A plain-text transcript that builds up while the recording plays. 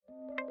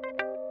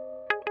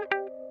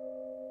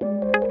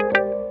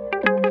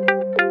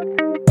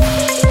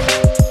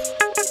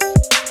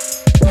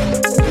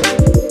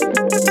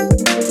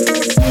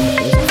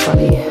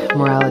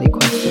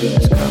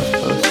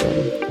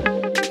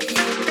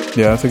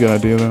Yeah, that's a good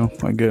idea though.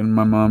 Like getting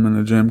my mom in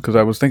the gym because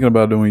I was thinking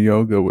about doing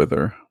yoga with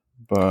her,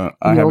 but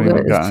Yoga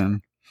is, I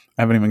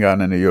haven't even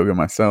gotten into yoga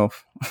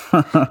myself.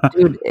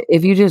 dude,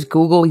 if you just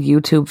Google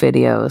YouTube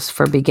videos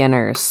for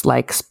beginners,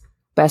 like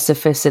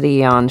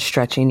specificity on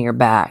stretching your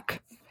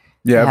back,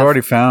 they Yeah, I've have, already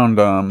found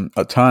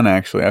a ton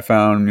actually. I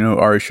found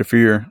Ari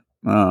Shafir,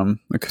 a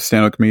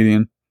stand-up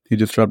comedian. He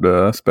just dropped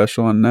a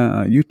special on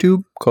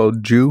YouTube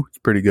called Jew. It's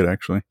pretty good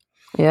actually.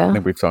 I yeah.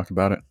 think we've talked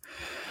about it.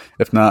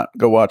 If not,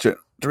 go watch it.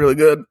 It's really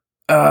good.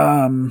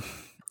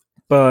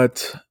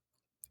 But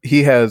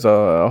he has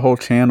a whole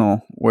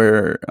channel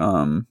where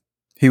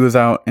he was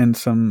out in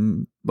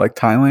some like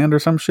Thailand or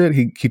some shit.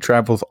 He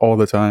travels all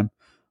the time.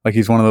 Like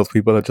he's one of those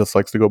people that just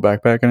likes to go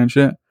backpacking and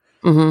shit.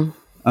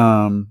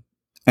 Mm-hmm.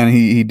 And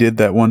he did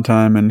that one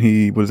time, and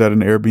he was at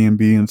an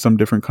Airbnb in some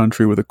different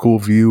country with a cool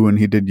view, and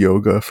he did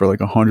yoga for like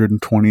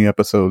 120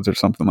 episodes or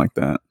something like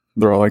that.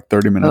 They're all like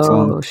 30 minutes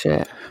long. Oh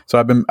shit.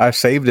 So I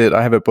saved it.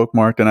 I have it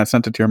bookmarked, and I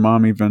sent it to your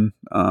mom even.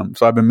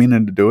 So I've been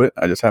meaning to do it.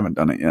 I just haven't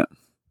done it yet.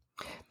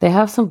 They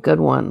have some good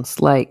ones.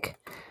 Like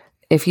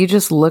if you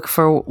just look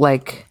for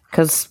like,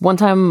 because one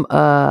time,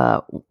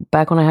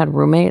 back when I had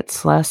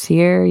roommates last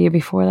year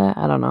before that,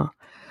 I don't know,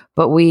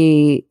 but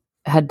we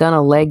had done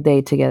a leg day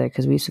together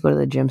because we used to go to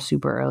the gym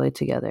super early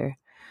together.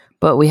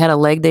 But we had a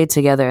leg day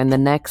together, and the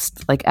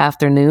next like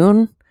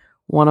afternoon,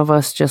 one of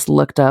us just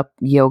looked up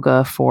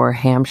yoga for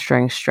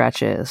hamstring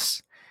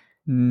stretches,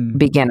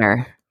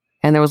 beginner,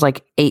 and there was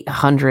like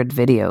 800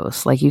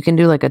 videos. Like you can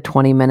do like a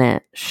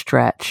 20-minute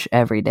stretch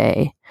every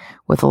day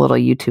with a little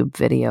YouTube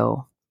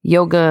video.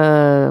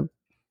 Yoga,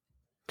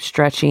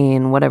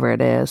 stretching, whatever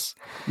it is.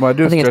 Well, I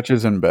do I think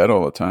stretches in bed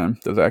all the time.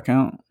 Does that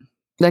count?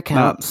 that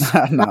counts.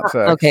 Not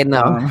sex. Okay,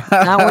 no.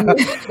 Not when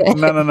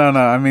No.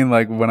 I mean,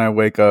 like when I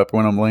wake up,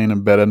 when I'm laying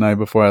in bed at night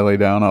before I lay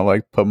down, I'll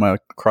like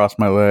cross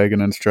my leg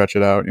and then stretch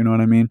it out. You know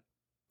what I mean?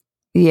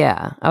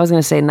 Yeah, I was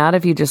gonna say not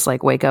if you just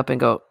like wake up and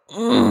go.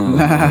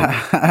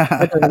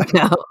 That doesn't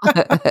count.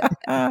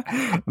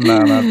 No,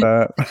 not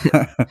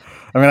that.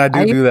 I mean, I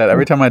do that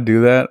every time I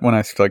do that. When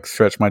I like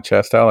stretch my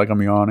chest out, like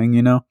I'm yawning,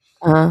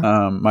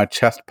 my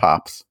chest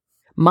pops.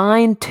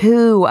 Mine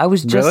too. I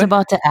was just Really?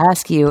 about to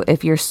ask you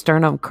if your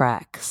sternum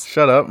cracks.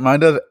 Shut up. Mine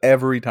does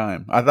every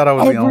time. I thought I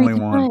was the only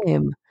one.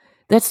 Time.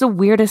 That's the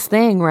weirdest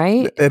thing,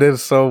 right? It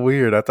is so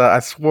weird. I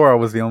swore I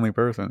was the only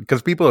person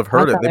because people have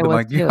heard it. They've been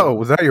like, "Yo,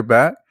 was that your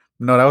back?"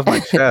 No, that was my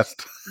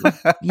chest.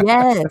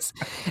 Yes,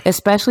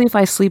 especially if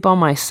I sleep on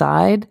my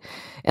side,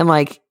 and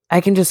like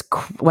I can just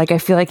like I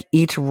feel like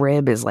each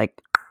rib is like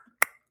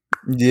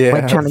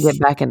like trying to get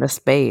back into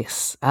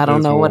space. I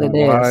don't know what it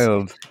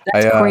is.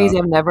 That's crazy.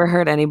 I've never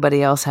heard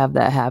anybody else have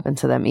that happen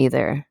to them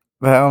either.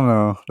 Hell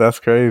no, that's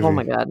crazy. Oh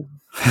my god.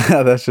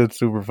 That shit's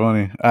super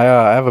funny. I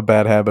have a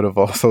bad habit of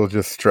also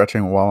just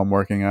stretching while I'm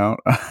working out.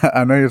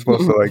 I know you're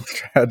supposed to like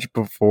stretch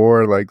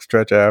before, like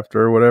stretch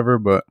after or whatever,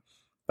 but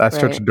I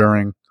stretch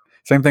during.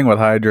 Same thing with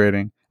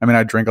hydrating. I mean,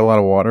 I drink a lot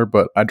of water,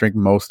 but I drink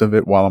most of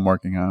it while I'm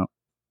working out.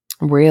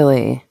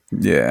 Really?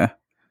 Yeah.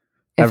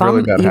 I have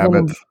really bad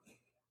habits.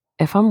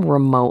 If I'm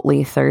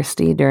remotely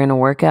thirsty during a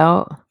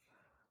workout,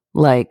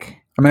 like...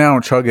 I mean, I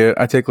don't chug it.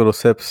 I take little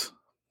sips.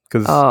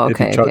 Because if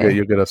you chug it,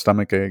 you'll get a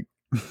stomach ache.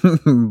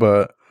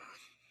 But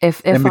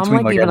if in I'm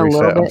between like every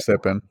set, I'm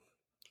sipping.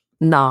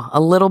 No, a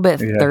little bit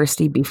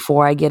thirsty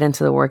before I get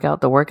into the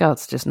workout. The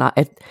workout's just not...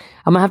 I'm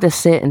going to have to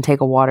sit and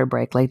take a water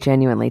break, like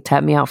genuinely.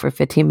 Tap me out for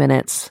 15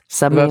 minutes.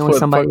 Sub me in with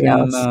somebody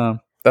else.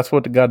 That's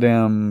what the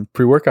goddamn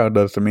pre-workout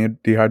does to me.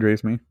 It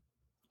dehydrates me.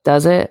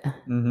 Does it?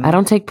 Mm-hmm. I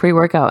don't take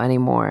pre-workout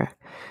anymore.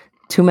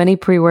 Too many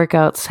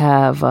pre-workouts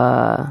have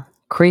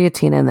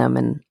creatine in them,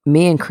 and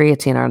me and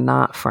creatine are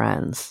not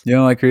friends. You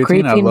don't like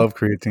creatine? I love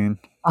creatine.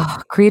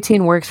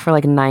 Creatine works for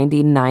like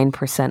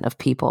 99% of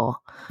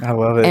people. I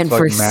love it. And it's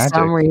for like magic.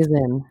 Some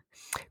reason,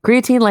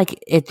 creatine,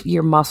 like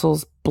your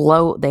muscles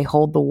bloat. They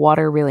hold the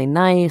water really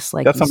nice.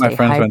 Like that's what my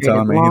friend's been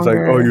telling me. He's like,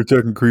 "Oh, you're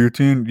taking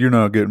creatine? You're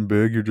not getting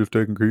big. You're just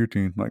taking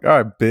creatine." I'm like,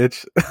 all right,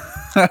 bitch.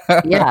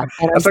 Yeah,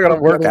 that's not gonna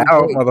work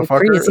out,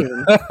 motherfucker.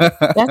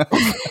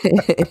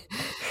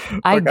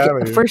 I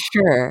get, for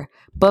sure.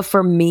 But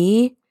for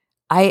me,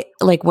 I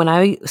like when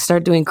I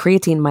start doing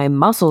creatine, my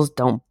muscles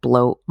don't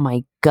bloat,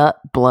 my gut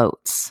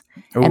bloats.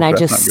 Ooh, and I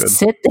just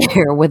sit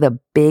there with a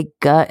big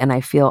gut and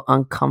I feel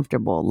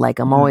uncomfortable. Like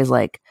I'm always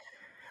like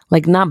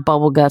not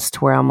bubble guts to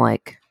where I'm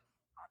like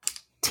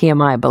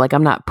TMI, but like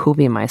I'm not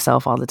pooping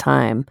myself all the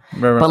time.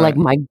 But like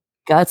my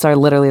guts are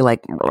literally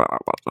like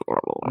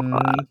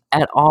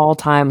at all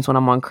times when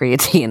I'm on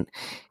creatine.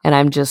 And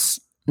I'm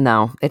just,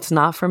 no, it's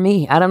not for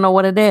me. I don't know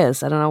what it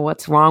is. I don't know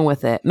what's wrong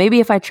with it. Maybe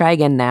if I try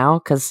again now,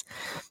 because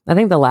I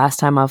think the last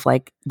time I've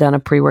like done a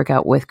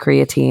pre-workout with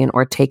creatine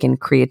or taken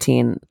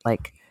creatine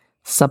like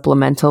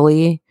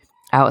supplementally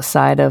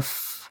outside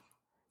of,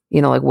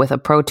 like with a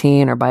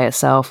protein or by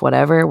itself,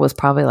 whatever, was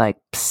probably like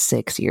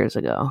 6 years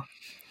ago.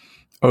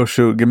 Oh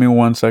shoot, give me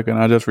 1 second.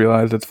 I just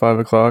realized it's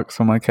 5:00,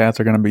 so my cats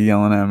are going to be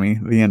yelling at me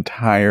the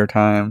entire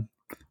time.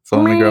 So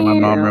let me grab my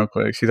mom real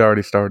quick. She's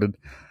already started.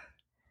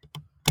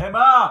 Hey,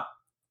 Mom!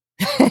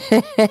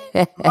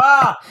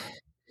 Ma!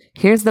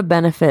 Here's the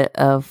benefit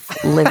of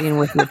living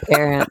with your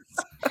parents.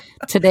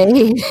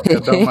 Today,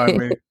 don't mind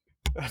me.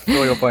 I feel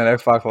like I'm playing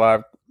Xbox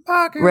Live.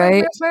 Can you make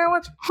me a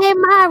sandwich? Hey,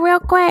 Ma, real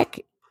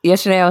quick.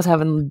 Yesterday, I was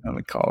having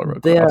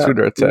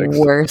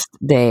the worst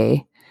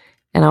day.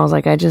 And I was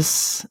like,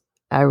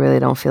 I really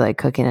don't feel like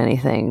cooking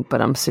anything,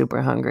 but I'm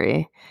super hungry.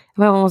 And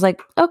my mom was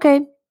like,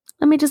 okay,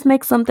 let me just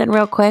make something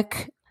real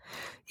quick.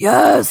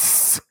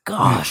 Yes,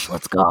 gosh,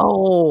 let's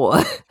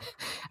go.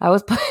 I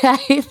was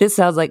playing, this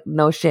sounds like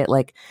no shit,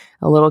 like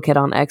a little kid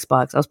on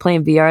Xbox. I was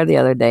playing VR the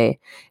other day,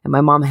 and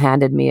my mom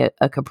handed me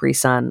a Capri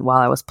Sun while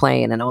I was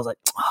playing, and I was like,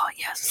 oh,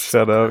 yes.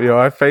 Shut up. Yo,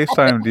 I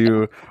FaceTimed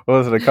you, what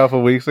was it, a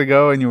couple weeks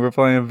ago, and you were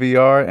playing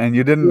VR, and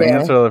you didn't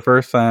answer the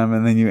first time,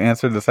 and then you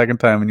answered the second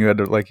time, and you had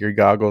to, like, your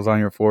goggles on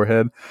your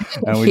forehead,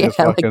 and we just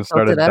fucking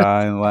started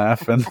dying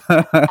laughing.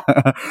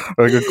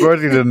 Like, of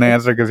course you didn't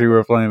answer because you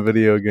were playing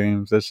video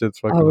games. That shit's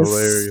fucking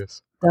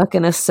hilarious. Stuck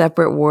in a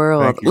separate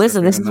world.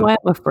 Listen, this is why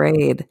I'm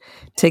afraid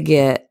to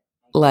get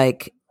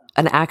like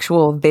an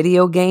actual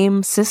video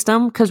game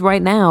system, because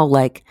right now,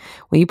 like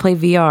when you play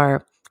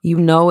VR, you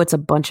know it's a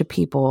bunch of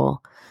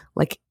people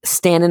like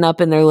standing up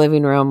in their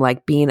living room,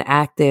 like being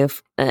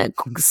active,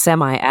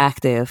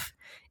 semi-active,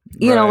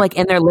 you know, like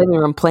in their living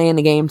room playing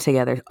the game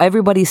together.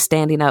 Everybody's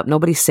standing up.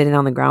 Nobody's sitting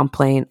on the ground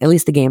playing, at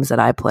least the games that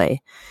I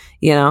play,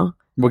 you know?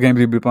 What games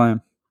do you be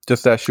playing?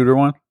 Just that shooter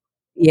one?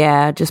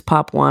 Yeah, just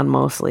Pop 1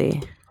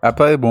 mostly. I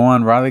played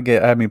one. Riley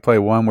had me play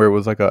one where it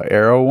was like a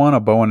arrow one, a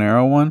bow and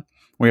arrow one,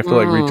 where you have to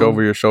like reach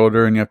over your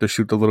shoulder and you have to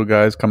shoot the little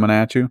guys coming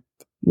at you.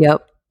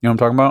 Yep. You know what I'm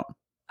talking about?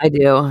 I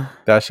do.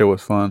 That shit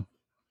was fun.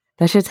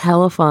 That shit's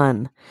hella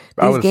fun.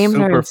 These I was games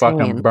super are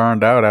fucking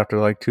burned out after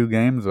like 2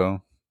 games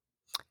though.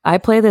 I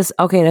play this.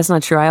 Okay, that's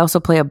not true. I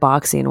also play a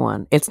boxing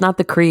one. It's not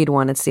the Creed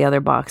one. It's the other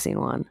boxing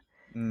one.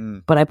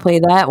 But I play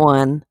that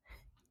one,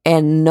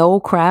 and no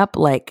crap,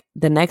 like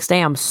the next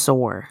day I'm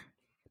sore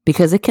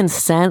because it can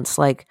sense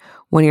like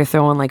when you're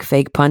throwing like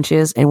fake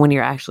punches and when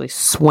you're actually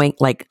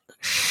swinging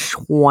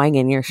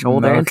your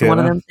shoulder into one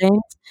of them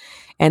things,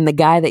 and the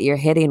guy that you're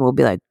hitting will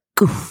be like,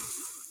 goof.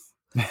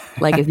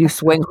 Like if you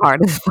swing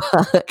hard as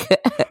fuck.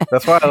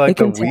 That's why I like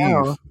the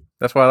Wii.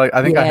 That's why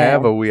I think I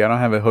have a Wii. I don't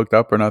have it hooked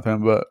up or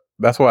nothing, but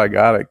that's why I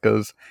got it,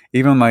 because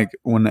even like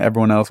when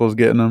everyone else was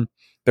getting them,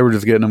 they were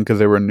just getting them because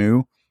they were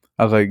new.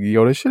 I was like,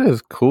 yo, this shit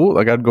is cool.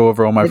 Like I'd go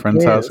over all my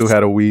friends' house who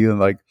had a Wii and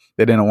like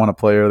they didn't want to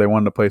play, or they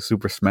wanted to play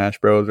Super Smash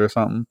Bros. Or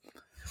something.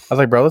 I was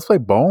like, bro, let's play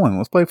bowling.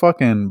 Let's play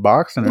fucking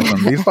boxing or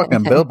something. These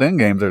fucking built-in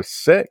games are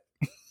sick.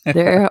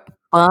 They're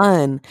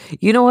fun.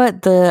 You know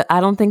what I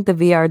don't think the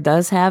VR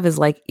does have is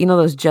like, you know,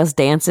 those Just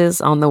Dances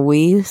on the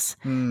Wii's?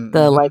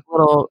 The like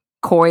little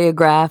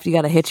choreographed, you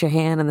got to hit your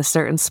hand in a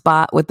certain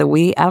spot with the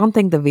Wii. I don't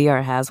think the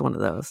VR has one of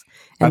those.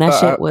 And that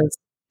shit was...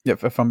 Yeah,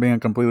 if I'm being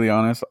completely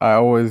honest, I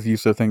always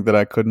used to think that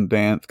I couldn't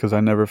dance because I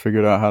never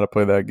figured out how to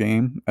play that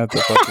game at the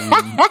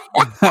fucking...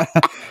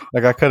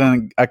 Like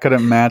I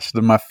couldn't match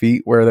my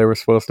feet where they were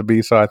supposed to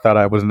be, so I thought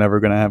I was never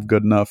going to have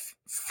good enough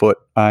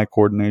foot-eye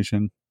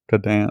coordination to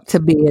dance. To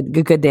be a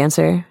good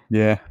dancer?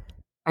 Yeah.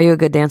 Are you a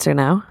good dancer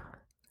now?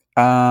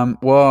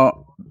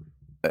 Well,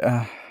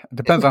 it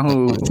depends on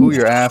who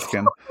you're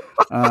asking.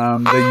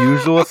 The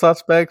usual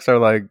suspects are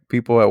like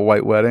people at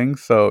white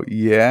weddings. So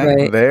yeah,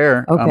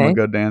 I'm a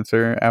good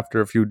dancer after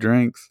a few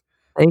drinks.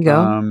 There you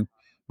go.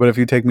 But if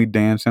you take me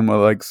dancing with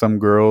like some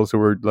girls who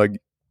are like,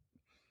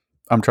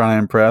 I'm trying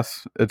to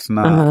impress, it's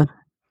not.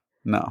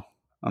 No,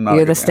 I'm not.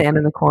 You're the stand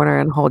in the corner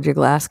and hold your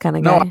glass kind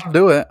of guy. No, I'll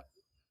do it.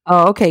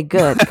 Oh, okay,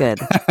 good.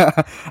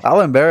 I'll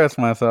embarrass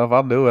myself.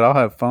 I'll do it. I'll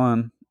have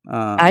fun.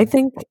 I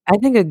think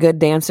a good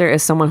dancer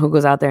is someone who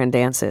goes out there and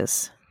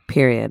dances.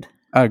 Period.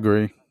 I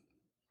agree.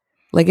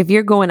 Like if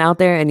you're going out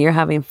there and you're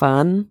having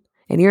fun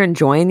and you're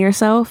enjoying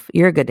yourself,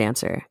 you're a good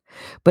dancer.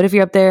 But if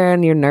you're up there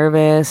and you're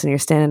nervous and you're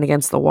standing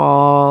against the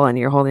wall and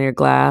you're holding your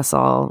glass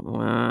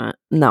all,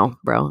 no,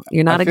 bro,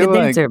 you're not a good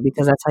dancer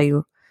because that's how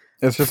you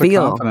It's just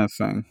feel. A confidence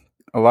thing.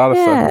 A lot of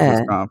stuff is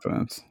just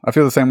confidence. I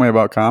feel the same way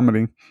about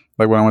comedy.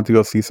 Like when I went to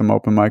go see some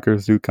open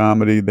micers do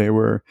comedy, they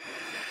were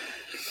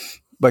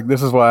like,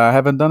 this is why I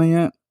haven't done it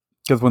yet.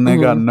 Because when they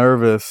got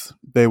nervous,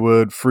 they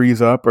would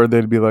freeze up, or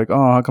they'd be like,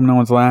 oh, how come no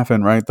one's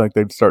laughing, right? Like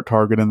they'd start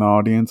targeting the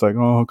audience, like,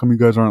 oh, how come you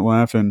guys aren't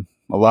laughing?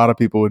 A lot of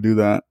people would do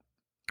that.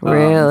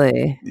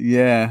 Really?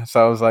 Yeah.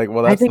 So I was like,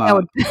 well, that's not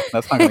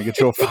going to get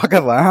you a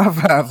fucking laugh,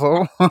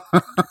 asshole.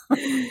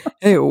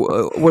 Hey,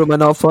 what am I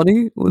not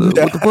funny? What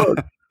the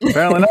fuck?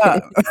 Apparently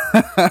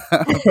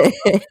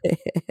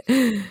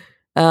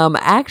not.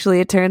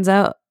 Actually, it turns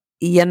out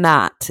you're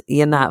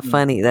not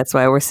funny. That's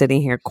why we're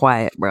sitting here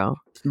quiet, bro.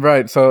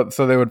 Right. So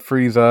they would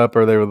freeze up,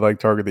 or they would like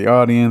target the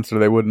audience, or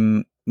they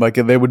wouldn't like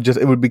it. It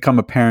would become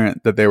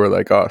apparent that they were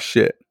like, oh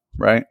shit.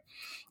 Right.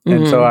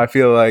 And so I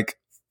feel like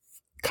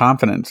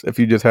confidence, if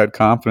you just had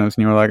confidence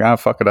and you were like, ah,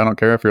 fuck it, I don't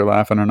care if you're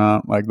laughing or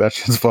not. Like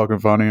that's just fucking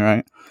funny.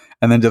 Right.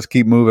 And then just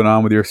keep moving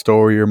on with your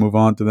story, or move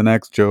on to the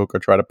next joke, or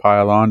try to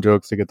pile on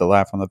jokes to get the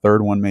laugh on the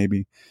third one,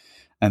 maybe.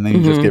 And then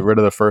you just get rid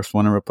of the first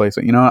one and replace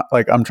it. You know,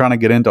 like I'm trying to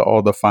get into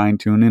all the fine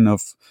tuning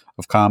of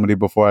comedy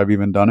before I've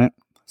even done it.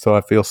 So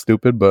I feel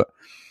stupid, but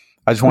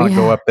I just want to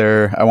go up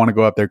there. I want to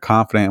go up there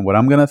confident in what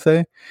I'm going to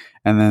say,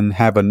 and then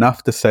have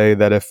enough to say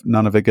that if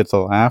none of it gets a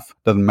laugh,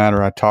 doesn't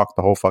matter. I talk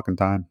the whole fucking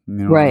time. You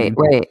know what I mean?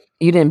 Right.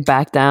 You didn't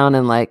back down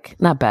and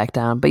not back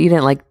down, but you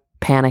didn't like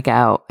panic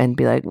out and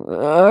be like,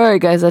 all right,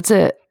 guys, that's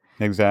it.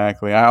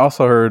 Exactly. I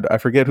also heard, I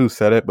forget who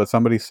said it, but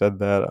somebody said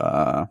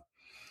that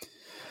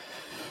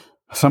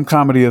some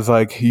comedy is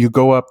like you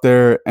go up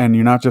there and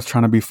you're not just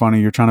trying to be funny,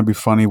 you're trying to be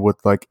funny with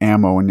like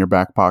ammo in your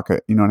back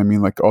pocket. You know what I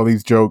mean? Like all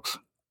these jokes,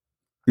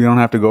 you don't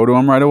have to go to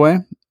them right away.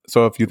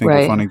 So if you think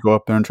they're funny, go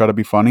up there and try to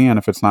be funny. And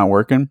if it's not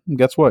working,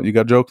 guess what? You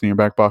got jokes in your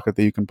back pocket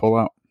that you can pull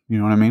out. You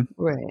know what I mean?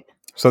 Right.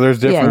 So there's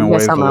different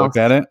ways to look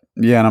at it.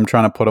 Yeah, and I'm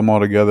trying to put them all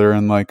together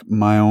in like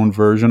my own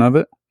version of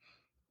it.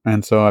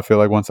 And so I feel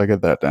like once I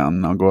get that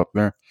down, I'll go up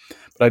there.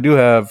 But I do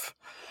have,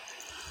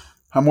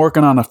 I'm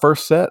working on a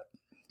first set.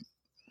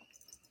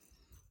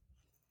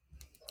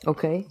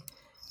 Okay.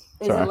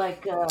 Is Sorry. It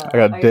like,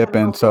 I got dip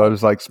in, so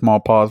there's like small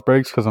pause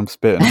breaks because I'm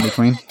spitting in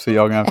between. So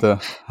y'all gonna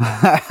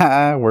have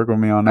to work with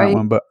me on that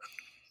one. But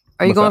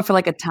are you going for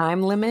like a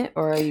time limit,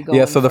 or are you going?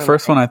 Yeah, so the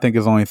first one I think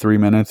is only 3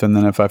 minutes, and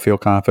then if I feel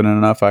confident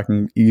enough, I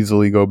can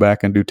easily go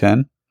back and do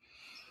 10.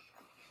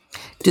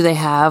 Do they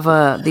have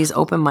these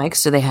open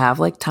mics? Do they have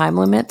like time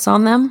limits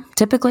on them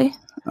typically?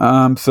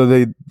 So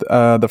they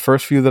the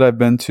first few that I've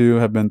been to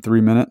have been 3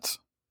 minutes.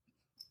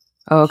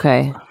 Oh,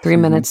 okay, 3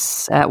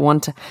 minutes at one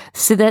time.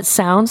 See, that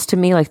sounds to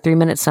me like 3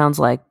 minutes sounds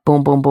like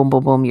boom, boom, boom,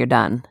 boom, boom. You're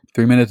done.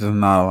 3 minutes is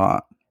not a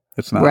lot.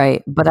 It's not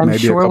right, but I'm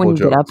sure when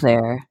you get up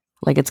there,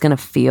 like it's gonna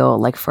feel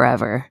like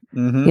forever.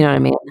 You know what I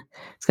mean?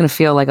 It's gonna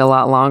feel like a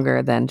lot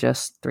longer than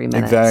just 3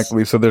 minutes.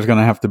 Exactly. So there's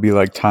gonna have to be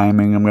like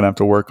timing. I'm gonna have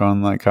to work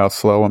on like how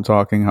slow I'm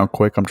talking, how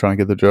quick I'm trying to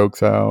get the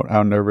jokes out,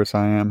 how nervous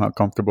I am, how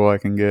comfortable I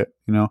can get.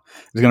 You know,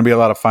 there's gonna be a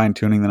lot of fine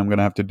tuning that I'm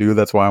gonna have to do.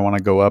 That's why I want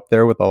to go up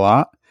there with a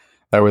lot.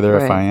 That way,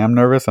 if I am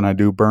nervous and I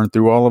do burn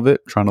through all of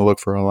it, trying to look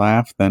for a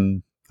laugh,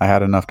 then I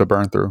had enough to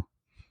burn through.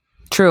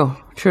 True.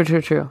 You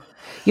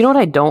know what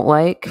I don't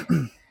like?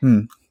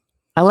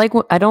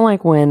 I don't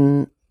like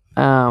when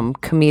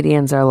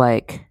comedians are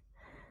like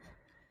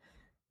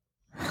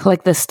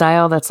the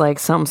style that's like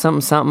something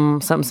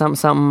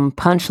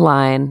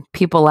punchline.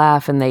 People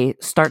laugh and they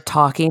start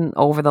talking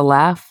over the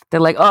laugh. They're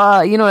like,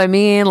 oh, you know what I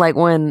mean? Like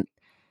when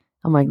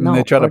I'm like, no,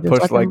 they try to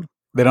push like.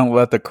 They don't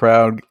let the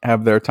crowd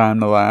have their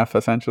time to laugh,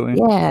 essentially.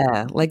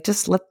 Yeah, like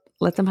just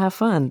let them have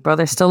fun, bro.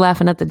 They're still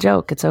laughing at the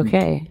joke. It's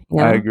okay. You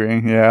know? I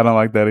agree. Yeah, I don't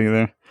like that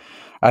either.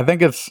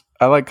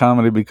 I like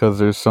comedy because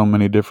there's so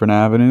many different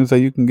avenues that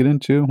you can get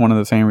into. One of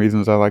the same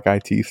reasons I like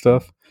IT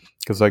stuff,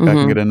 because like I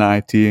can get into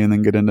IT and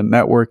then get into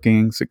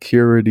networking,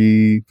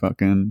 security,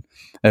 fucking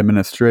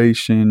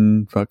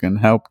administration, fucking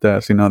help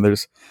desk. You know,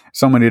 there's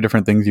so many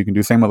different things you can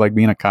do. Same with like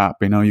being a cop.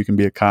 You know, you can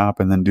be a cop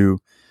and then do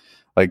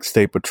like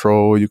state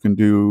patrol, you can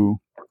do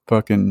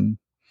fucking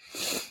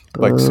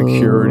like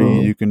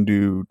security, you can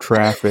do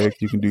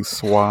traffic, you can do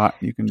SWAT,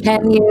 you can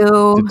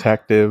do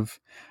detective.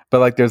 But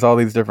like there's all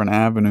these different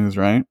avenues,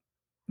 right?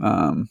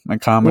 And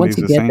comedy is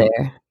the same.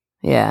 There.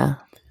 Yeah.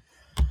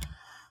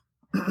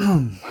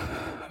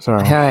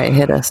 Sorry. All right,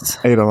 hit us.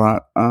 Ate a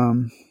lot.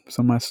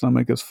 So my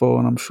stomach is full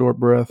and I'm short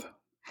breath.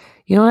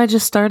 You know what I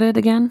just started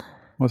again?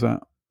 What's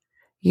that?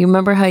 You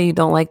remember how you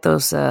don't like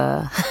those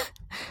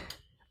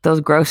those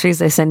groceries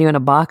they send you in a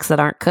box that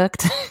aren't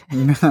cooked?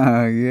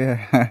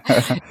 Yeah.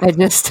 I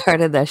just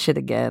started that shit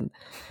again.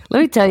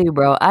 Let me tell you,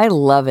 bro, I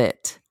love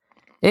it.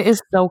 It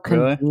is so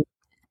convenient. Really?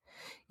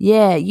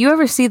 Yeah. You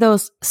ever see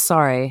those?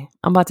 Sorry,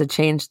 I'm about to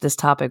change this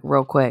topic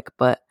real quick,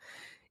 but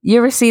you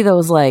ever see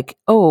those like,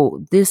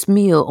 oh, this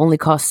meal only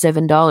costs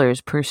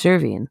 $7 per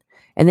serving?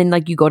 And then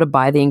like you go to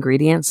buy the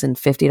ingredients and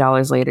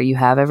 $50 later you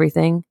have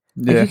everything?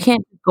 Yeah. Like you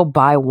can't go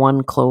buy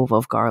one clove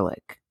of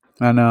garlic.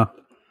 I know.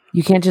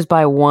 You can't just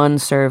buy one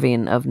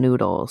serving of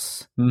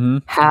noodles,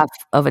 half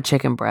of a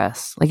chicken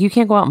breast. Like you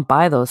can't go out and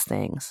buy those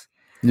things.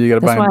 You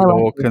got to buy in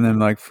bulk and then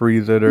like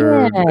freeze it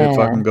or it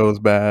fucking goes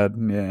bad.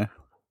 Yeah.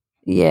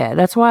 Yeah,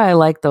 that's why I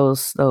like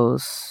those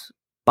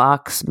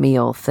box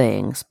meal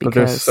things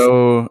because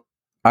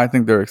I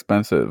think they're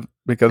expensive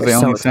because they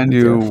only send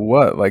you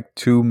what, like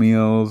 2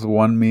 meals,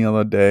 1 meal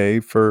a day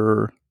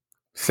for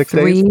 6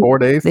 days, 4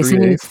 days, 3 days. They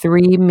send you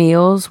 3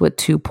 meals with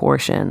 2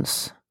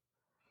 portions.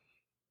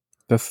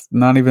 That's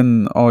not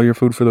even all your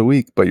food for the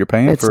week, but you're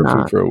paying for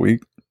food for a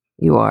week.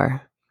 You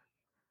are.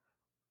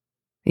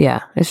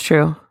 Yeah, it's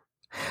true.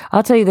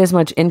 I'll tell you this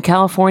much. In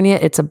California,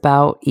 it's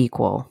about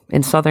equal.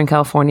 In Southern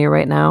California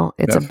right now,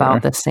 it's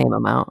about the same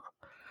amount.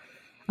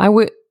 I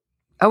went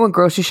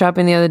grocery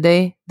shopping the other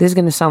day. This is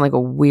going to sound like a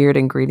weird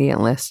ingredient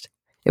list.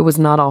 It was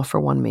not all for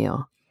one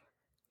meal.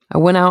 I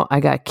went out. I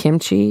got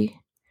kimchi,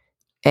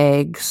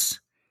 eggs,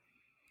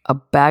 a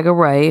bag of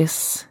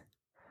rice.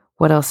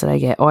 What else did I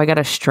get? Oh, I got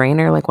a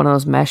strainer, like one of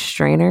those mesh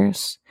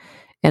strainers,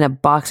 and a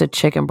box of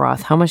chicken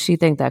broth. How much do you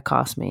think that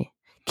cost me?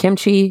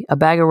 Kimchi, a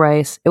bag of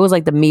rice. It was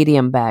like the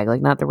medium bag,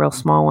 like not the real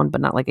small one, but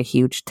not like a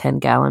huge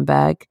 10-gallon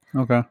bag.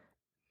 Okay.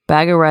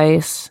 Bag of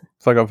rice.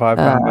 It's like a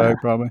 5-pound bag,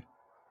 probably.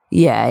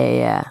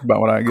 Yeah.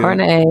 About what I get.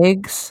 Carton of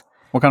eggs.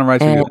 What kind of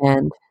rice you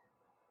get?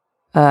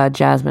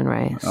 Jasmine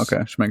rice. Okay,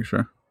 just making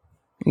sure.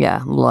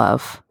 Yeah,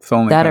 love. It's the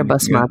only that or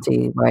kind you can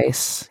basmati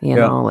rice, you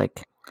know,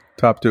 like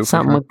top 2 for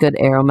something sure. with good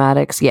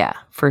aromatics. Yeah,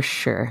 for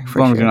sure. As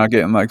long as you're not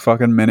getting like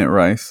fucking minute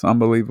rice.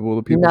 Unbelievable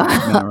the people that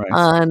eat minute rice.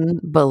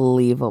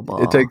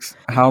 Unbelievable. It takes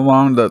how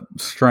long to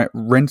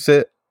rinse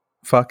it,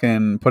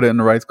 fucking put it in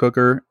the rice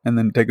cooker, and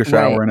then take a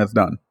shower and it's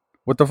done.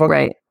 What the fuck?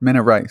 Right.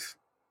 Minute rice.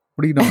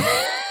 What are you doing?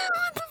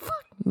 What the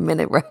fuck?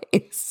 Minute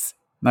rice.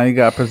 Now you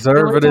got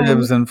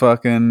preservatives and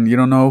fucking, you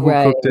don't know who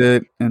cooked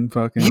it and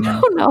fucking. You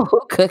don't know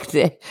who cooked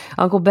it.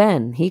 Uncle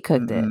Ben, he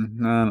cooked it.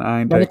 Man,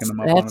 I ain't taking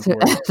them up on his word.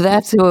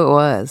 That's who it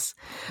was.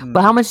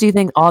 But how much do you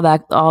think all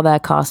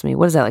that cost me?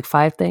 What is that, like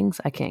 5 things?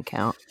 I can't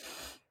count.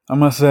 I'm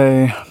going to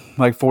say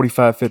like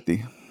 45,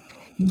 50.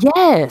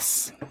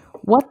 Yes.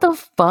 What the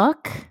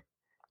fuck?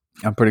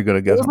 I'm pretty good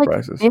at guessing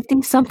prices.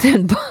 50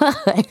 something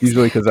bucks.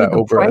 Usually because I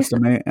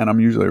overestimate and I'm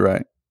usually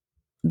right.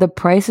 The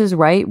Price is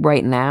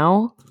Right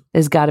now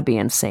has got to be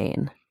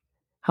insane.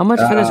 How much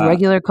for this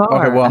regular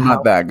car? Okay, well, I'm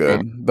not that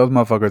good. Those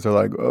motherfuckers are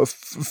like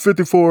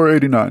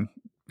 $54.89.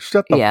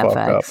 Shut the fuck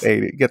up,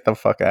 80. Get the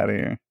fuck out of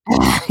here.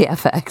 Yeah,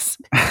 facts.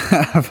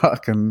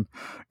 Fucking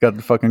got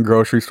the fucking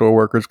grocery store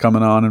workers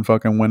coming on and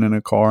fucking winning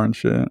a car and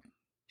shit.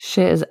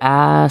 Shit is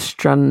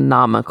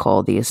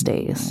astronomical these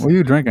days. What are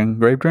you drinking?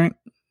 Grape drink?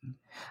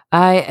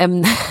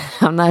 I'm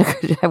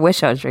not. I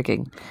wish I was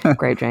drinking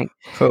grape drink.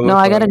 No,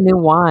 I got a new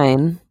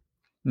wine.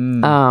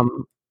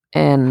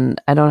 And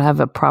I don't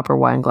have a proper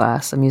wine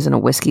glass. I'm using a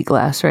whiskey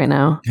glass right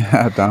now.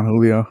 Don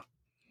Julio.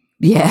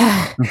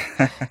 Yeah.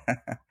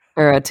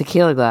 Or a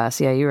tequila glass.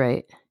 Yeah, you're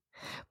right.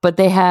 But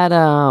they had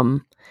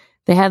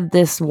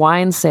this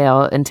wine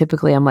sale, and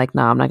typically I'm like,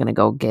 nah, I'm not gonna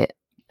go get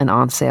an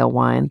on sale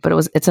wine.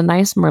 But it's a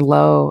nice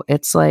Merlot.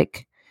 It's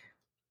like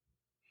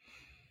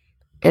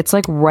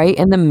right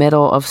in the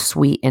middle of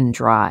sweet and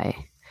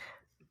dry.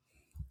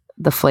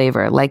 The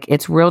flavor, like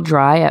it's real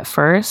dry at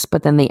first,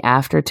 but then the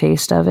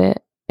aftertaste of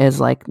it is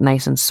like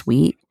nice and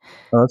sweet.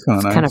 Oh, that's kind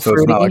of nice. Kind of so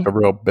fruity. It's not like a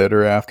real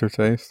bitter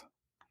aftertaste.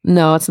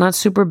 No, it's not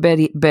super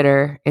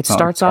bitter. It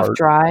starts off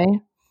dry.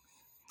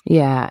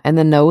 Yeah, and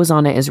the nose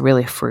on it is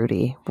really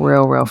fruity,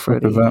 real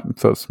fruity.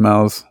 So it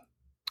smells.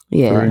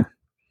 Yeah, fruity.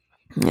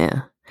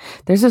 Yeah.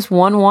 There's this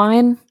one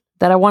wine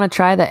that I want to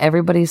try that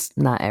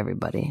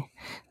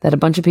that a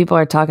bunch of people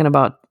are talking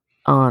about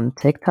on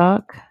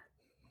TikTok.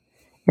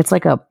 It's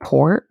like a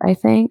port, I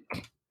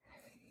think.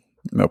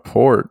 A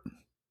port?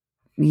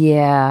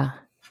 Yeah.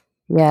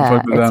 Yeah.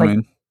 What does that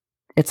mean?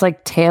 It's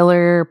like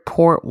Taylor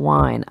port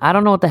wine. I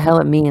don't know what the hell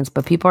it means,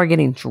 but people are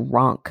getting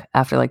drunk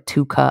after like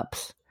 2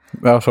 cups.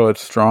 Oh, so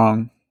it's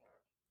strong.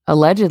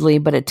 Allegedly,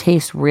 but it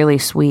tastes really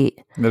sweet.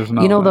 There's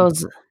no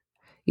those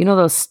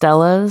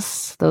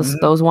Stellas,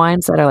 those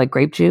wines that are like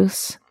grape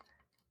juice?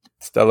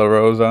 Stella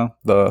Rosa,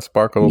 the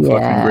sparkle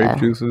fucking grape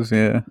juices,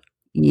 yeah.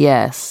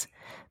 Yes.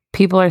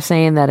 People are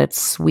saying that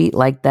it's sweet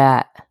like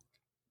that.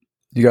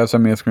 You guys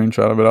send me a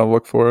screenshot of it. I'll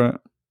look for it.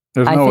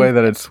 There's no way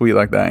that it's sweet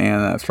like that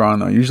and that strong,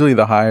 though. Usually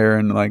the higher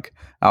in like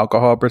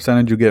alcohol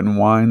percentage you get in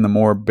wine, the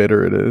more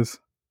bitter it is.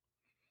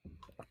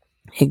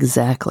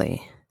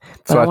 Exactly.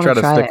 But so I try to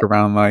stick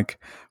around like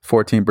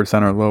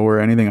 14% or lower.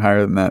 Anything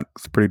higher than that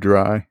is pretty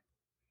dry.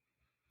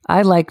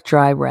 I like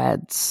dry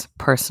reds,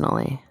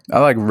 personally. I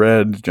like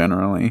reds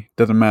generally.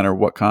 Doesn't matter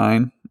what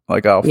kind.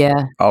 Like I'll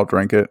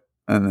drink it.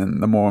 And then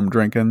the more I'm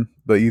drinking,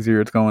 the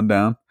easier it's going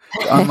down.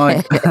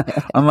 Unlike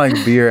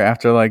beer,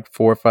 after like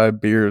 4 or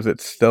 5 beers,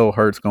 it still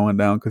hurts going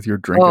down because you're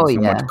drinking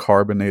so much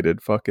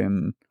carbonated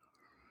fucking.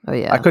 Oh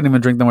yeah, I couldn't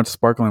even drink that much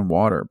sparkling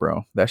water,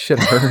 bro. That shit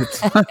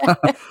hurts.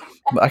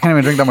 I can't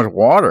even drink that much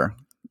water,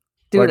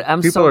 dude.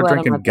 Like, people are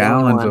drinking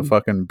gallons of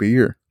fucking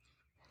beer.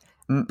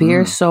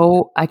 Beer,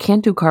 so I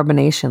can't do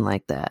carbonation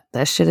like that.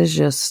 That shit is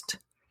just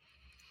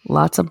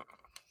lots of.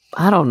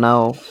 I don't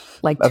know.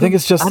 Like I think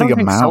it's just the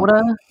amount.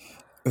 Soda.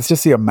 It's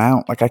just the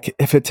amount. Like,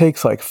 if it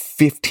takes like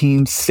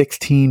 15,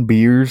 16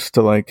 beers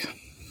to like,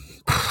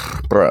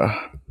 bruh.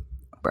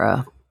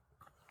 I'm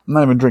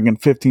not even drinking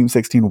 15,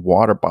 16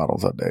 water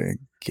bottles a day.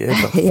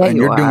 And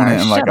you're doing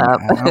it in like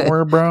an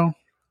hour, bro.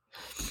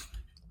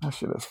 That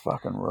shit is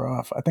fucking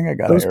rough. I think I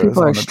got those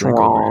people are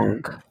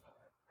strong.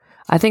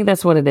 I think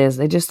that's what it is.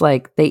 They just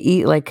they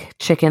eat like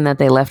chicken that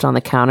they left on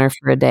the counter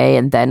for a day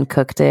and then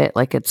cooked it.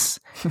 Like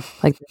it's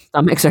like their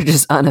stomachs are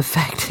just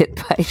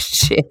unaffected by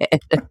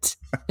shit.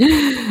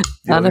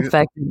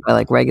 Unaffected by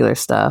like regular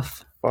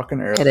stuff. Fucking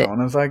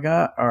Arizonas I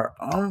got are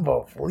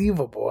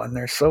unbelievable and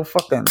they're so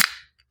fucking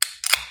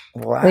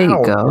loud. There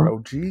you go.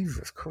 Bro.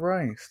 Jesus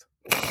Christ.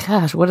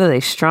 Gosh, what are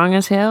they? Strong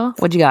as hell?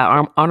 What you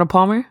got? Arnold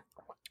Palmer?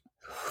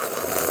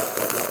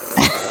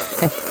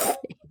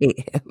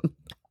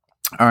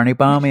 Arnie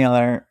Palmy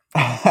alert.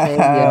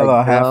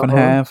 Half and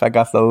half. I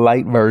got the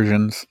light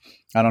versions.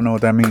 I don't know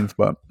what that means,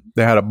 but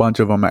they had a bunch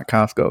of them at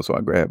Costco, so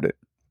I grabbed it.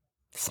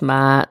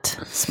 Smart.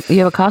 You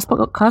have a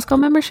Costco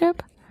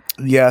membership?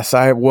 Yes,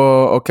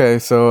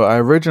 so I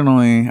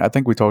originally, I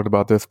think we talked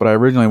about this, but I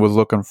originally was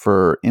looking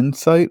for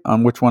insight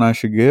on which one I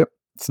should get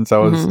since I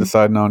was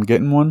deciding on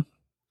getting one.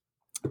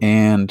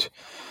 And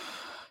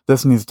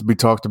This needs to be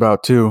talked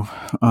about too.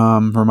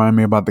 Remind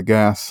me about the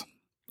gas.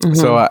 Mm-hmm.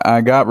 So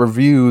I got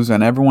reviews,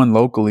 and everyone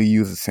locally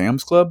uses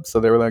Sam's Club. So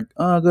they were like,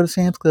 "Oh, go to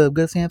Sam's Club.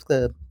 Go to Sam's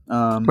Club."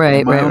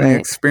 Right. My only right.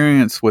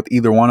 experience with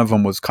either one of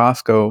them was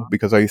Costco,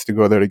 because I used to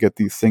go there to get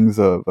these things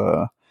of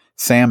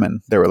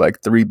salmon. There were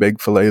like 3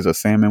 big fillets of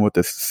salmon with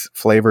this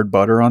flavored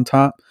butter on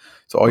top.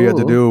 So all you had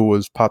to do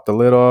was pop the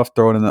lid off,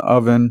 throw it in the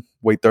oven,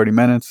 wait 30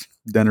 minutes,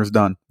 dinner's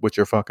done with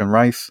your fucking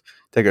rice.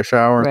 Take a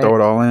shower, throw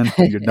it all in,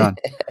 you're done.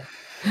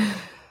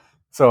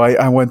 So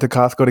I went to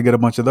Costco to get a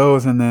bunch of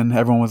those, and then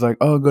everyone was like,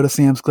 "Oh, go to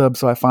Sam's Club."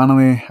 So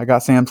I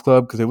got Sam's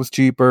Club because it was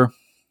cheaper,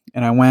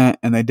 and I went,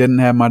 and they didn't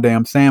have my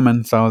damn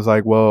salmon. So I was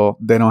like, well,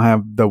 they don't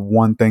have the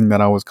one thing that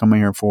I was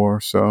coming here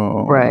for,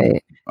 so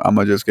I'm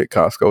gonna just get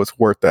Costco. It's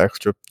worth the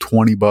extra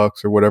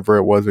 $20 or whatever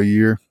it was a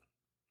year.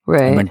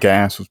 Right. And the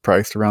gas was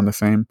priced around the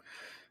same.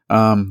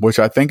 Which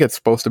I think it's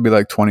supposed to be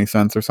like 20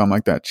 cents or something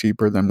like that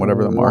cheaper than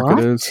whatever the market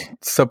is.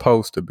 It's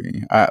supposed to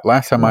be.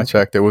 Last time I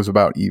checked, it was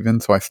about even,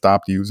 so I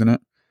stopped using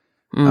it.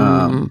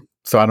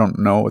 So I don't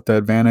know what the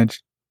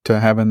advantage to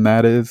having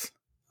that is.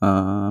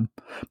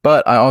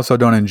 But I also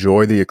don't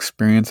enjoy the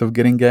experience of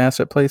getting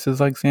gas at places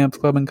like Sam's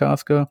Club and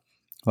Costco.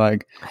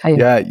 Like,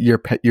 yeah,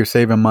 you're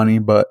saving money,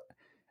 but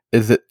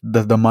is it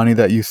the money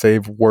that you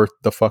save worth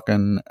the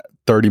fucking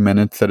 30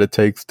 minutes that it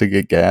takes to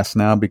get gas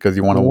now because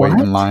you want to wait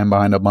in line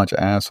behind a bunch of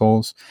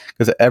assholes?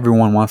 Because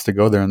everyone wants to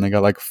go there, and they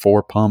got like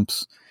 4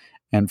 pumps,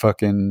 and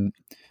fucking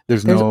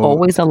there's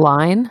always a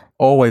line.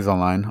 Always a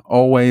line.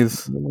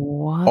 Always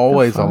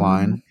a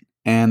line.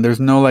 And there's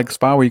no like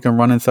spot where you can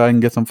run inside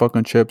and get some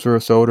fucking chips or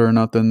a soda or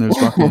nothing. There's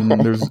fucking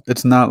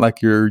it's not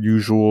like your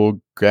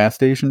usual gas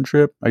station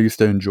trip. I used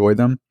to enjoy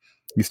them.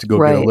 Used to go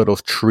get a little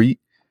treat.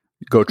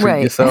 Go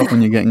treat yourself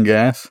when you're getting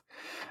gas.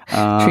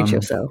 Treat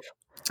yourself.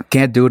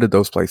 Can't do it at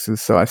those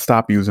places, so I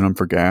stopped using them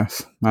for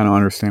gas. I don't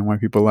understand why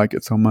people like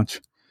it so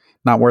much.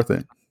 Not worth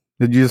it.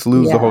 Did you just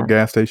lose the whole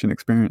gas station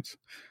experience?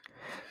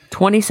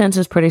 20 cents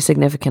is pretty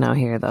significant out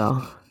here,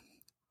 though.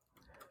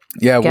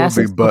 Yeah, it gas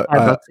will be, but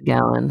 $5 a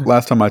gallon.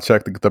 Last time I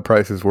checked, the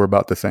prices were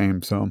about the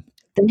same, so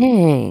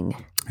dang,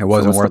 it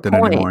wasn't worth it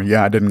anymore.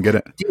 Yeah, I didn't get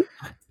it.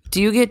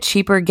 Do you get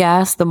cheaper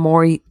gas the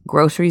more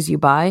groceries you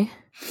buy?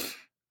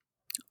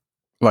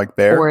 Like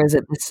there? Or is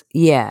it this?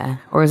 Yeah,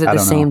 or is it the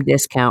same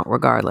discount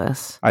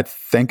regardless? I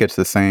think it's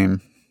the same.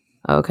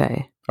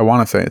 Okay. I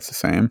want to say it's the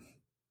same.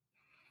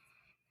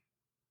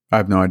 I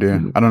have no idea.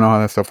 I don't know how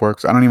that stuff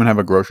works. I don't even have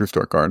a grocery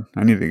store card.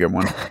 I need to get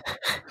one.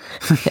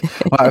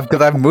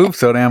 Because I've moved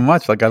so damn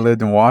much. Like I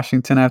lived in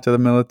Washington after the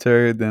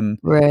military. Then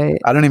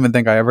I don't even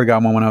think I ever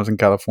got one when I was in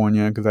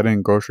California because I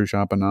didn't grocery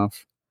shop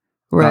enough.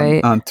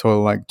 Not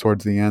until like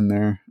towards the end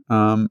there.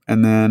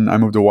 And then I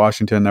moved to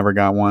Washington, never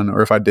got one.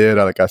 Or if I did,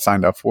 I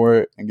signed up for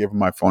it and gave them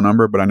my phone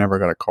number, but I never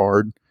got a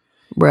card.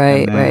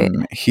 And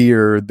then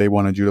here they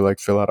wanted you to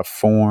like fill out a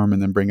form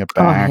and then bring it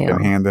back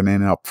and hand it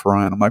in up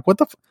front. I'm like, what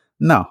the?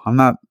 No, I'm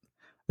not.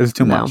 It's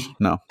too much.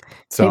 No.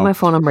 So, take my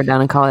phone number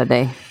down and call it a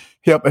day.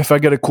 Yep. If I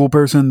get a cool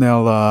person,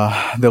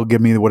 they'll give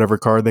me whatever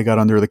card they got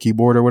under the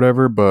keyboard or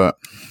whatever. But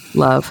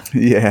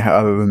yeah.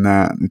 Other than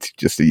that, it's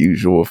just the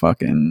usual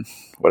fucking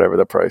whatever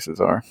the prices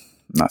are.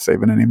 I'm not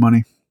saving any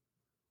money.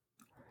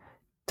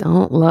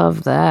 Don't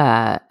love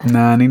that.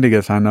 Nah, I need to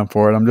get signed up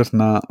for it. I'm just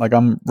not like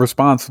I'm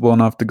responsible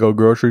enough to go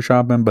grocery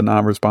shopping, but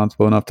not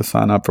responsible enough to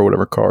sign up for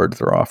whatever cards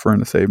they're offering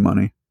to save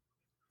money.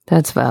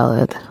 That's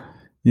valid.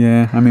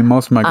 Yeah, I mean,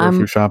 most of my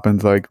grocery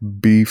shopping's like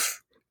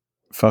beef,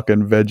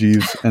 fucking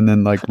veggies, and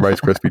then like Rice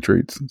Krispie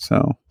treats.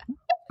 So,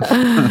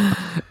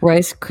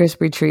 Rice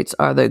Krispie treats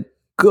are the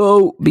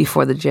go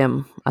before the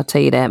gym. I'll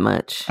tell you that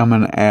much. I'm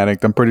an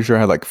addict. I'm pretty sure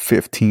I had like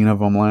 15 of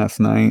them last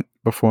night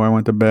before I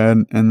went to bed,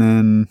 and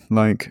then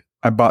like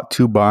I bought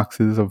 2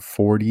 boxes of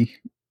 40,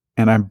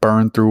 and I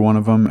burned through one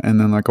of them, and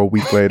then like a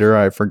week later,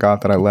 I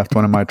forgot that I left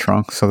one in my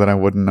trunk so that I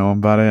wouldn't know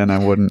about it and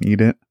I wouldn't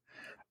eat it.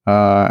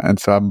 And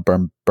so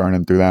I'm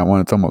burning through that one.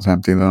 It's almost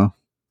empty though.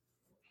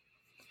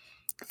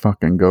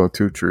 Fucking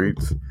go-to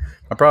treats.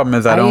 My problem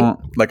is I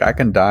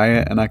can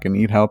diet and I can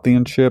eat healthy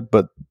and shit,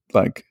 but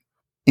like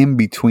in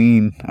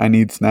between I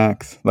need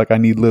snacks. Like I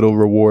need little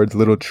rewards,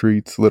 little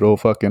treats, little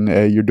fucking,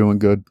 hey, you're doing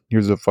good.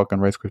 Here's a fucking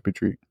Rice Krispie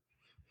treat.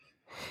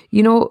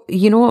 You know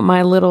what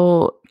my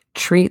little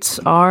treats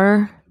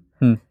are?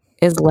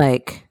 Is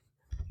like,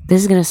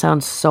 this is gonna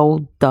sound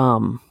so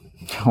dumb.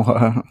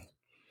 What?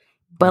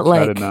 But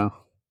like now.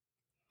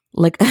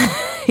 Like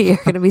you're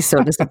gonna be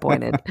so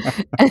disappointed.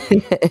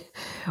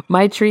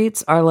 My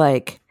treats are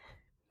like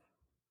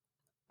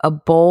a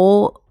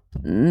bowl,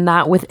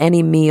 not with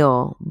any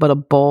meal, but a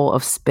bowl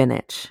of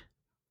spinach.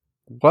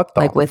 What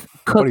the? Like with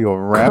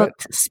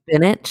cooked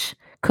spinach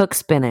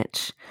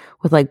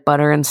with like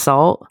butter and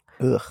salt.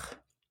 Ugh.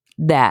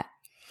 That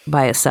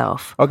by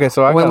itself. Okay,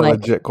 so I got a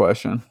legit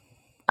question.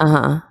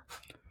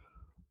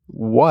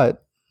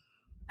 What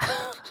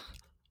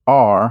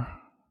are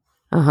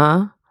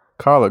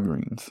collard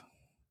greens?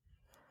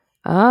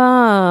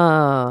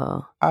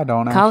 Oh. I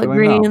don't actually collard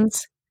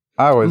greens,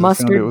 know. I always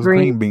assumed it was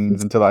green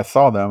beans until I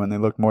saw them and they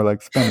looked more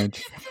like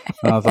spinach.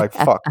 And I was like,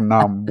 fuck,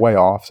 now I'm way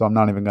off, so I'm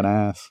not even going to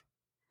ask.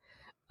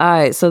 All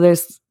right, so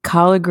there's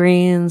collard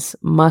greens,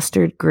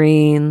 mustard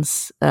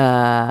greens.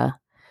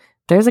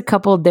 There's a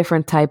couple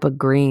different type of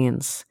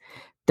greens.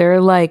 They're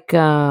like,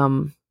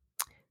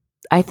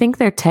 I think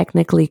they're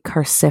technically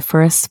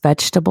cruciferous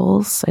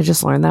vegetables. I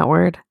just learned that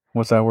word.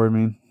 What's that word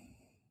mean?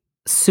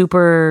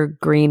 Super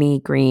greeny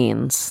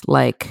greens,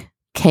 like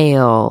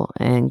kale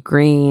and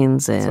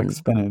greens and like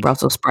spinach.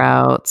 Brussels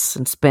sprouts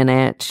and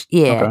spinach.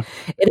 Yeah, okay.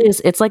 It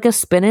is. It's like a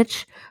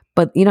spinach,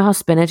 but you know how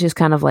spinach is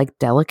kind of like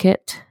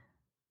delicate?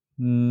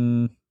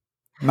 No,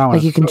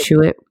 like you can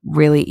chew it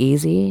really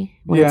easy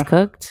when it's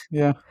cooked.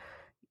 Yeah.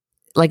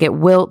 Like it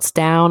wilts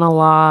down a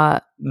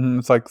lot.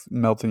 It's like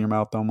melts in your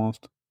mouth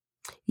almost.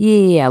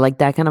 Yeah, like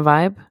that kind of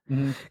vibe.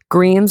 Mm-hmm.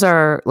 Greens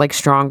are like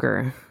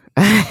stronger.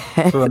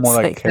 So they're more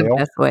like kale? The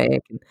best way.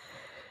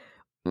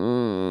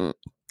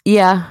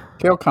 Yeah.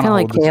 Kale kind of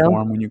holds its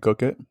form when you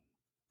cook it.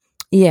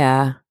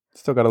 Yeah.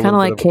 Still got a kind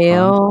little of like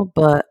kale,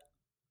 but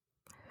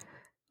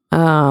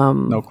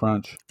no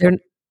crunch.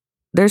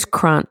 There's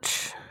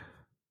crunch,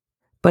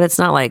 but it's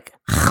not like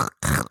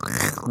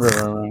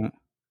right.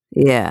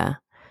 Yeah.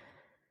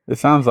 It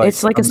sounds like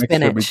it's like a mixture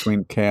spinach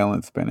between kale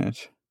and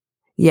spinach.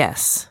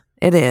 Yes,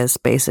 it is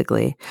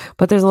basically.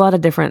 But there's a lot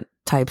of different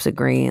types of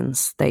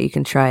greens that you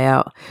can try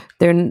out.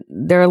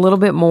 They're a little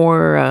bit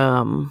more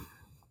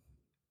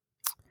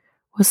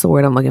what's the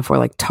word I'm looking for?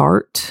 Like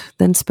tart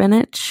than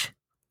spinach.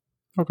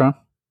 Okay.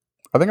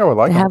 I think I would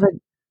like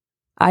it.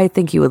 I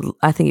think you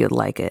would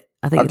like it.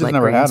 I think you'd like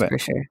never greens had it. for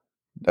sure.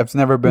 It's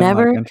never been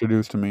like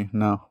introduced to me.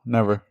 No,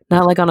 never.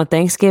 Not like on a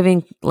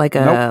Thanksgiving, like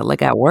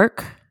like at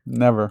work?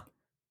 Never.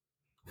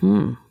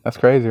 That's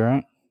crazy,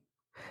 right?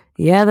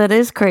 Yeah, that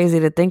is crazy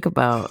to think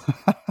about.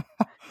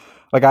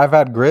 Like I've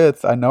had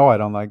grits. I know I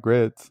don't like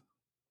grits.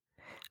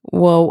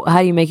 Well,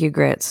 how do you make your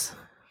grits?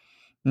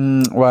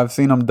 Well, I've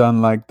seen them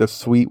done like the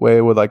sweet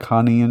way with like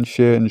honey and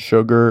shit and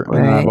sugar. Right.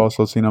 And then I've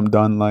also seen them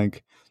done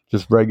like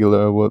just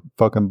regular with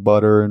fucking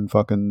butter and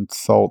fucking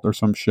salt or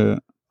some shit.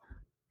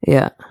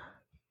 Yeah.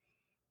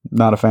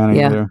 Not a fan of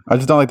either. I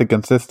just don't like the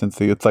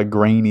consistency. It's like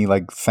grainy,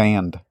 like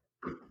sand.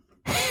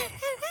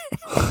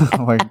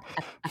 like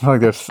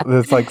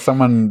there's like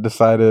someone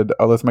decided,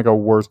 oh, let's make a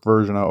worse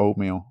version of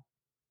oatmeal.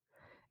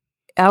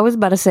 I was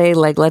about to say,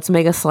 like, let's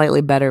make a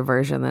slightly better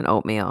version than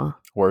oatmeal.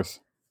 Worse.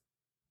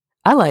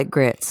 I like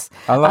grits.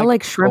 I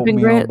like shrimp oatmeal,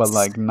 and grits, but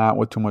like not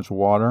with too much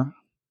water.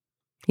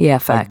 Yeah,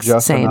 facts. Like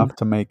just same. enough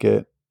to make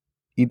it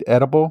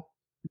edible.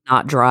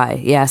 Not dry.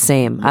 Yeah,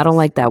 same. Yes. I don't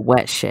like that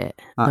wet shit.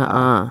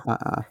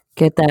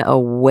 Get that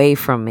away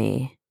from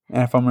me.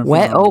 And if I'm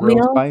wet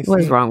oatmeal, spicy, what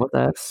is wrong with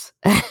us?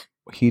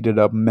 Heated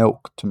up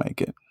milk to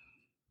make it.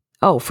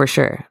 Oh, for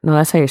sure. No,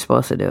 that's how you're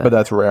supposed to do it. But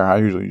that's rare. I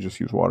usually just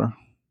use water.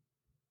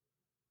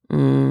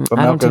 But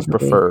milk is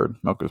preferred.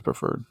 Milk is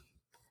preferred.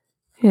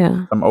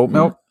 Yeah. Some oat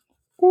milk.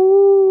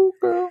 Ooh,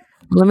 girl.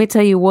 Let me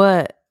tell you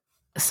what.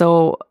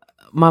 So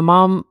my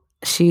mom,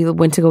 she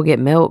went to go get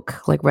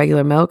milk, like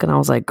regular milk, and I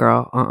was like,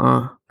 girl,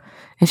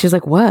 And she's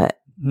like, what?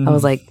 I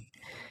was like,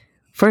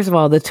 first of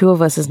all, the two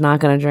of us is not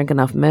going to drink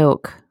enough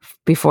milk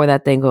before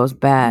that thing goes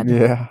bad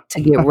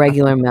to get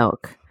regular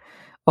milk.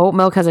 Oat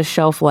milk has a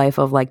shelf life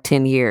of like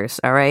 10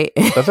 years, all right?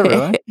 Does it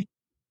really?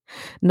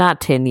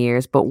 Not 10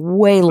 years, but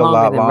way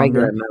longer than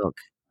regular milk.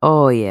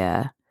 Oh,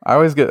 yeah. I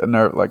always get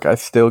nervous. Like, I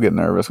still get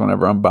nervous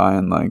whenever I'm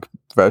buying like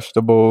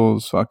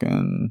vegetables,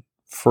 fucking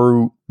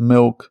fruit,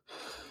 milk.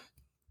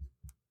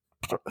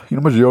 You know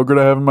how much yogurt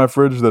I have in my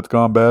fridge that's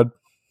gone bad?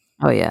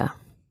 Oh, yeah.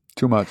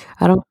 Too much.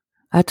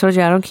 I told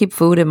you I don't keep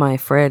food in my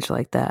fridge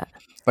like that.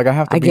 Like, I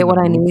have to get what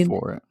I need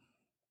for it.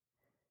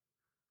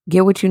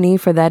 Get what you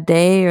need for that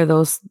day or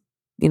those,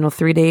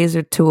 3 days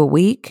or to a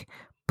week.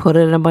 Put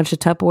it in a bunch of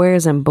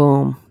Tupperwares and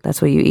boom,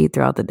 that's what you eat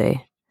throughout the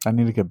day. I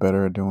need to get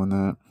better at doing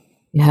that.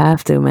 You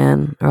have to,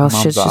 man, or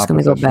else shit's just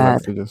gonna go bad. She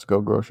likes to just go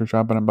grocery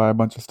shopping and buy a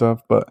bunch of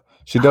stuff, but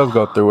she does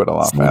go through it a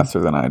lot faster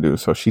than I do,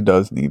 so she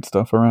does need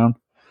stuff around.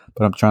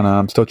 But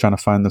I'm still trying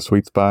to find the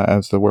sweet spot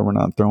as to where we're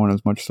not throwing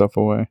as much stuff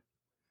away.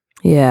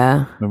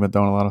 Yeah, we've been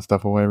throwing a lot of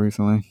stuff away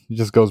recently. It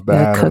just goes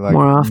bad, cook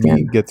more often.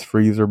 Meat gets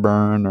freezer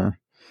burn, or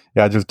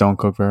I just don't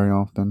cook very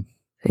often.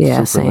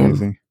 Yeah, same.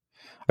 Lazy.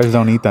 I just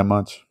don't eat that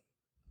much.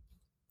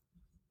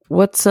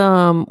 What's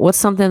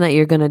something that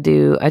you're gonna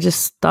do? I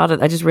just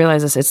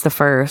realized this. It's the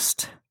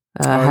first.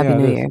 Happy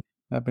New Year.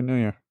 Happy New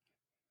Year.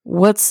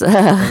 What's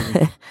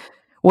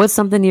what's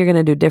something you're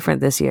gonna do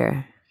different this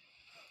year?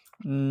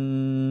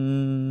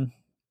 Or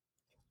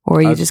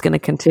are you just gonna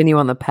continue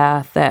on the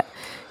path that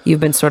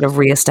you've been sort of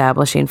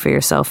reestablishing for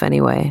yourself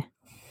anyway?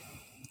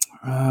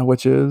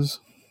 Which is?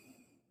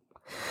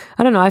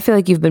 I don't know. I feel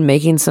like you've been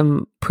making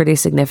some pretty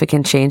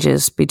significant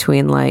changes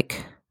between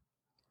like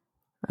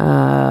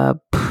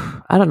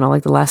I don't know,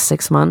 like the last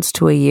 6 months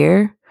to a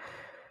year.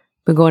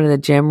 Been going to the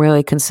gym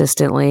really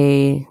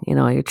consistently.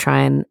 You're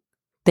trying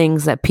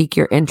things that pique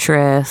your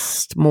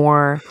interest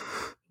more.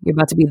 You're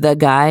about to be the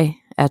guy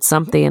at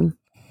something.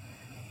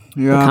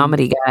 Yeah, the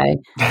comedy guy.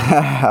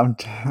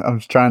 I'm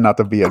trying not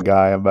to be a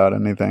guy about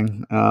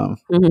anything.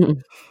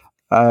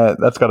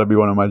 That's got to be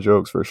one of my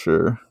jokes for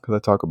sure, because I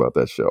talk about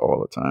that shit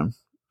all the time.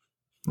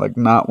 like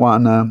not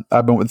wanting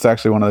to. It's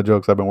actually one of the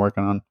jokes I've been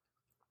working on.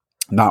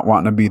 Not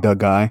wanting to be the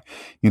guy.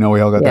 You know,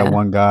 we all got that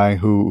one guy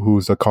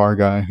who's a car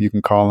guy. You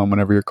can call him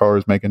whenever your car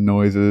is making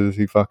noises.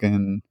 He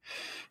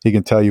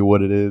can tell you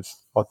what it is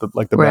off the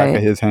back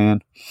of his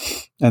hand.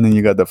 And then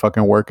you got the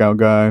fucking workout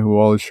guy who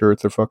all his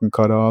shirts are fucking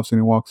cut off and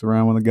he walks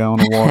around with a gallon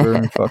of water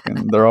and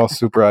they're all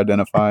super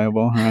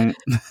identifiable, right?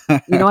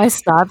 You know, I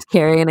stopped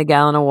carrying a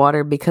gallon of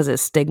water because it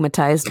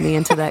stigmatized me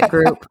into that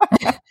group.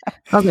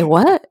 I was like,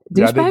 what?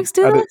 Douchebags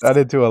do this? I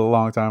did too a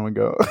long time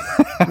ago.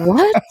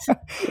 What?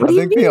 What do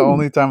you mean? The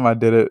only time I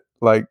did it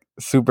like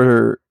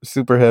super,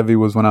 super heavy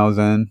was when I was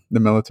in the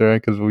military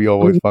because we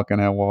always fucking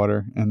had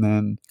water. And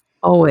then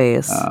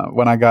always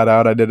when I got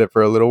out, I did it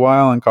for a little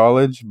while in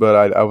college,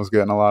 but I was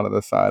getting a lot of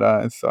the side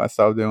eyes, so I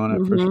stopped doing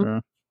it for sure.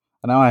 And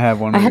now I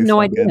have one of these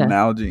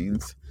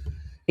Nalgenes.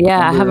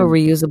 Yeah, I have a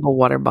reusable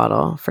water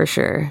bottle for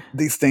sure.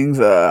 These things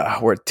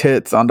were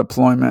tits on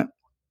deployment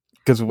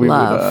because we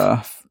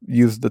would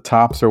use the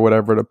tops or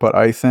whatever to put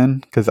ice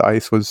in because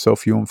ice was so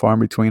few and far in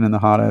between in the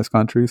hot ass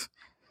countries.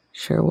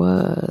 Sure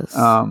was.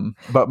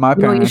 But my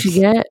parents, you should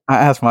get? I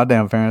asked my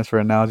damn parents for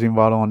a Nalgene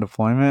bottle on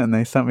deployment, and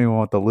they sent me one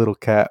with a little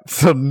cap,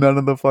 so none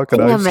of the fucking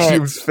ice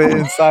cubes fit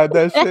inside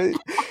that shit.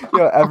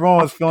 Yo,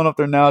 everyone was filling up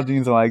their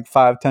Nalgenes in like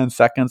 5-10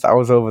 seconds. I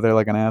was over there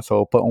like an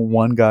asshole, putting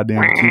one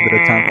goddamn cube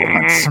at a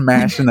time, like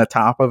smashing the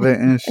top of it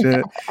and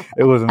shit.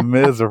 It was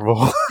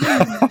miserable.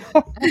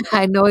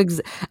 I know.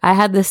 I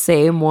had the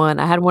same one.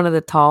 I had one of the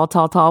tall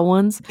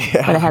ones,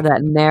 but it had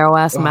that narrow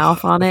ass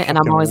mouth on it, and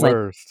I'm always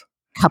like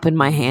cupping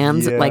my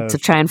hands like to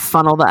try and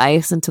funnel the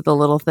ice into the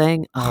little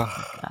thing.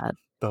 Oh my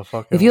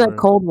god! If you like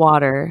cold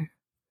water,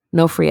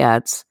 no free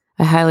ads.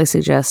 I highly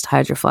suggest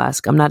Hydro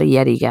Flask. I'm not a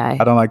Yeti guy.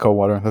 I don't like cold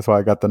water. That's why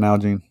I got the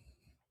Nalgene.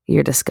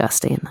 You're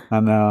disgusting. I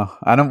know.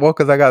 I don't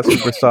because I got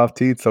super soft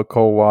teeth, so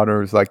cold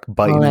water is like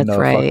biting into a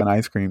fucking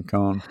ice cream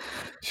cone.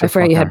 I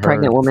forgot you had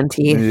pregnant woman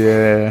teeth.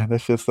 Yeah,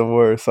 that's just the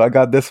worst. So I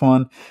got this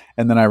one,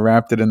 and then I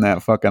wrapped it in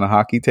that fucking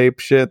hockey tape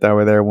shit that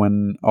were there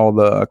when all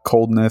the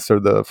coldness or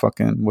the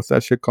fucking what's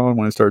that shit called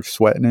when it starts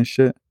sweating and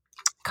shit.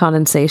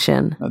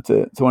 Condensation. That's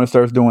it. So when it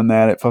starts doing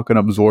that, it fucking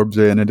absorbs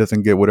it, and it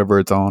doesn't get whatever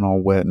it's on all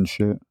wet and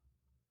shit.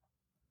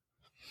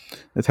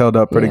 It's held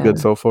up pretty good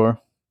so far.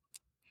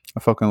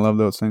 I fucking love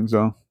those things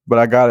though. But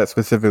I got it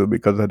specifically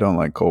because I don't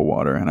like cold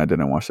water and I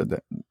didn't want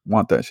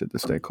that shit to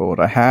stay cold.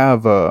 I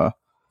have a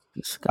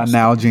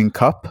Nalgene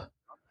cup,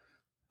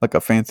 like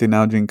a fancy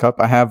Nalgene cup.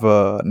 I have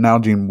a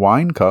Nalgene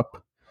wine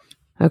cup.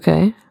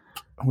 Okay.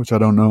 Which I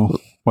don't know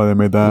why they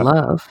made that.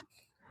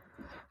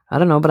 I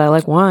don't know, but I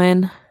like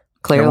wine.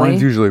 Clearly. Yeah,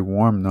 wine's usually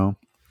warm though.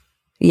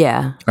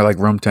 Yeah. I like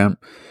room temp.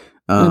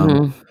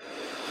 But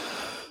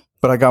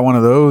I got one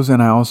of those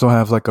and I also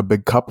have like a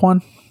big cup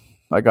one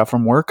I got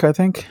from work, I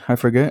think. I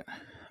forget.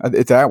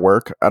 It's at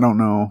work. I don't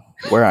know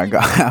where I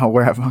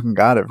fucking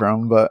got it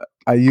from, but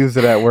I use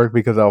it at work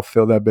because I'll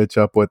fill that bitch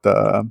up with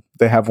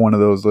they have one of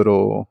those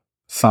little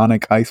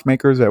Sonic ice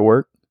makers at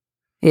work.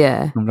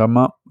 Yeah. I'm talking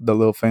about the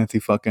little fancy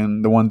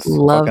fucking the ones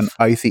fucking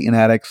ice eating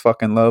addicts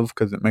fucking love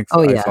because it makes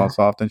the ice all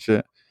soft and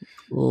shit.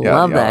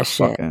 Love that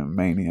shit. Fucking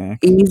maniac.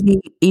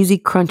 Easy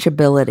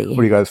crunchability. What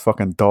are you guys,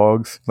 fucking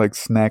dogs? Like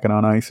snacking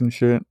on ice and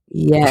shit?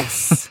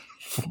 Yes.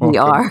 We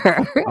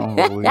are.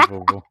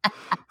 Unbelievable.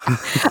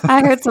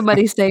 I heard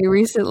somebody say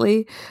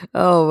recently,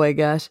 oh my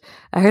gosh.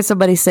 I heard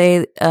somebody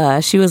say,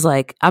 she was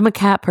like, I'm a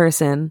cat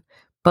person,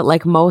 but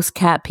like most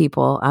cat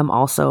people, I'm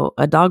also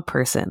a dog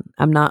person.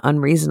 I'm not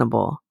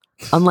unreasonable.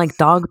 Unlike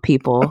dog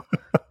people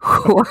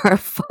who are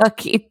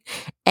fucking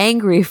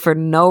angry for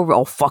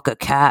fuck a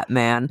cat,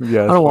 man.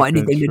 Yeah, I don't want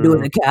anything to do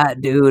with a cat,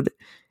 dude.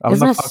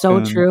 Isn't that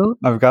so true?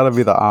 I've got to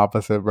be the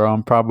opposite, bro.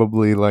 I'm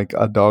probably like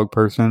a dog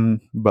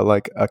person, but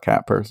like a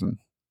cat person.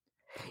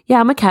 Yeah,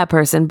 I'm a cat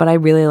person, but I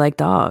really like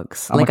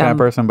dogs. I'm a cat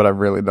person, but I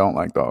really don't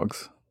like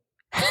dogs.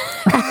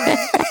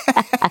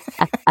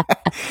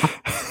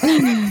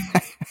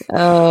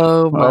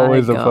 Oh my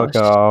Always gosh. a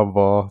fucking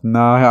oddball.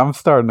 Nah, I'm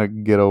starting to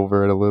get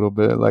over it a little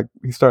bit. Like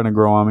he's starting to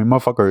grow on me.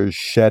 Motherfucker is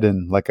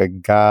shedding like a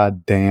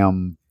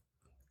goddamn,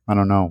 I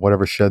don't know,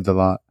 whatever sheds a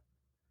lot.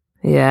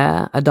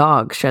 Yeah, a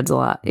dog sheds a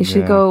lot. You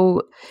should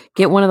go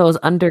get one of those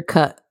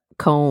undercut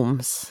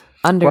combs.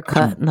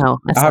 Undercut? No,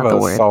 that's not the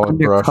word. I have a solid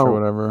brush or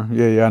whatever.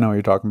 Yeah, I know what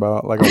you're talking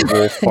about. Like a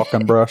wolf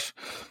fucking brush.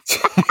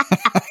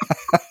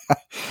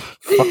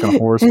 Fucking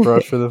horse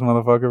brush for this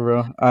motherfucker,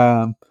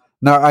 bro.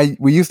 No,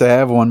 we used to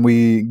have one.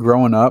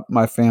 Growing up,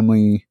 my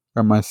family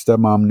or my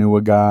stepmom knew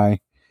a guy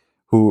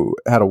who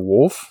had a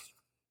wolf.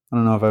 I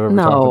don't know if I've ever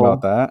talked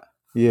about that.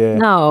 Yeah.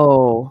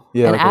 No.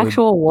 Yeah. An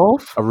actual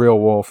wolf? A real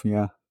wolf,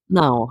 yeah.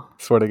 No.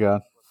 Swear to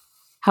God.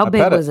 How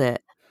big was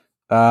it?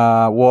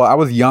 Well, I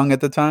was young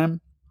at the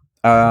time.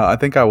 I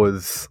think I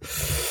was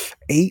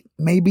 8,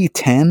 maybe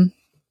 10.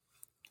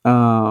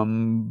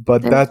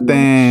 But that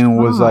thing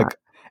was like,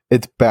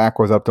 its back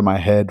was up to my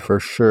head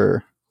for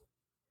sure.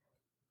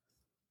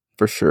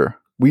 For sure.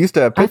 We used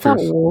to have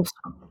pictures.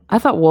 I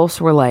thought wolves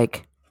were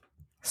like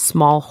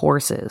small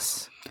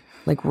horses,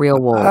 like real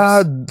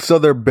wolves. So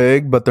they're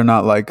big, but they're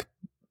not like,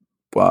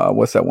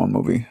 what's that one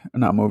movie?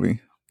 Not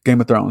movie.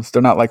 Game of Thrones.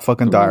 They're not like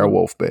fucking dire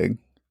wolf big.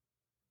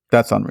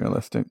 That's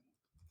unrealistic.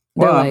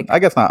 Well, like I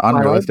guess not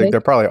unrealistic. big?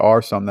 There probably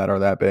are some that are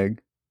that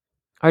big.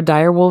 Are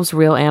dire wolves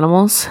real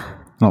animals? I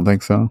don't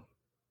think so.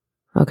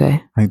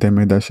 Okay. I think they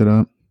made that shit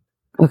up.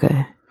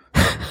 Okay.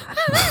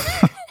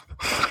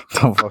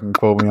 Don't fucking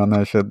quote me on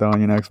that shit though in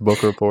your next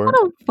book report. I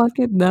don't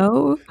fucking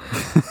know.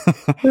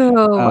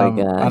 Oh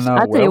my gosh. I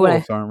know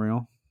werewolves aren't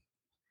real.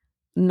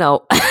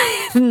 No.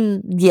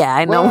 Yeah,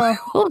 I know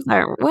werewolves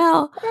aren't.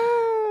 Well,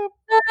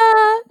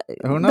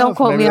 who knows? Don't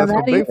quote Maybe me on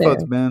that's that what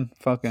Bigfoot's either. been.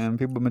 Fucking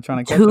people have been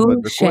trying to catch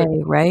him, but Touche,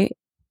 right?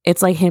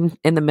 It's like him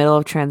in the middle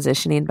of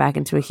transitioning back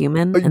into a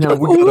human. And they're like,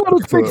 we got a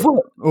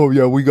Bigfoot. Oh,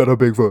 yeah, we got a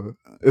Bigfoot.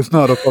 It's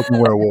not a fucking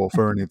werewolf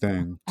or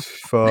anything.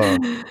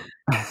 Fuck.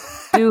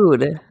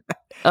 Dude.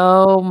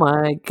 Oh,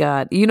 my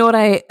God. You know what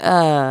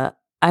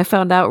I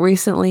found out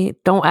recently?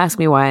 Don't ask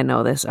me why I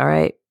know this, all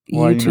right?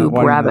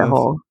 YouTube rabbit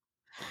hole.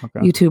 Okay.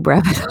 YouTube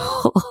rabbit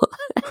hole.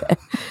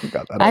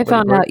 I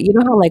found out, you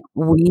know how like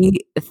we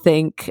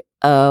think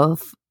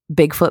of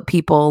Bigfoot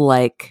people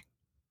like,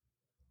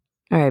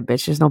 all right,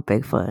 bitch, there's no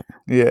Bigfoot.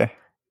 Yeah.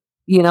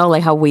 You know,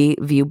 like how we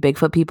view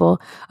Bigfoot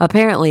people.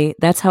 Apparently,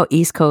 that's how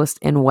East Coast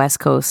and West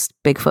Coast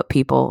Bigfoot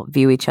people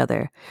view each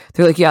other.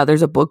 They're like, yeah,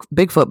 there's a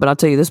Bigfoot, but I'll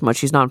tell you this much,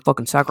 he's not in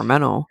fucking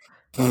Sacramento.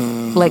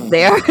 Like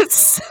they are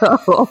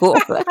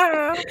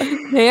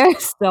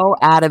so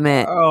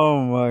adamant.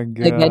 Oh my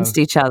God. Against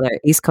each other,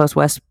 East Coast,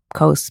 West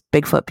Coast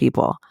Bigfoot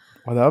people.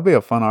 Well, that would be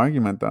a fun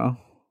argument, though.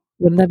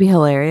 Wouldn't that be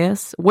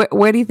hilarious?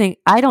 Where do you think?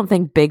 I don't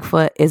think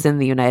Bigfoot is in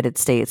the United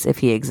States if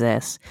he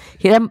exists.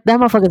 That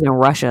motherfucker's in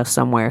Russia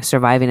somewhere,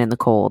 surviving in the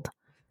cold.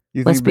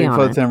 You think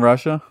Bigfoot's in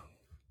Russia?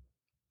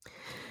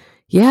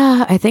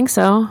 Yeah, I think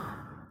so.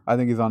 I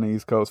think he's on the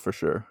East Coast for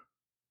sure.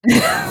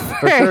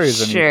 For sure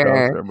he's in the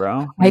East Coast,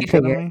 bro. Are you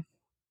kidding me?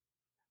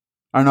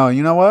 Or no,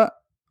 you know what?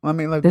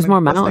 There's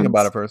more mountains. Let's think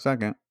about it for a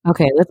second.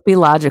 Okay, let's be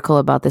logical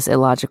about this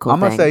illogical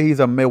I'm going to say he's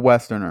a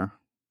Midwesterner.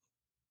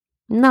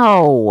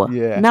 No.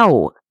 Yeah.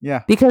 No.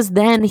 Yeah. Because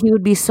then he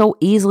would be so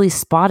easily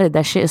spotted.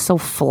 That shit is so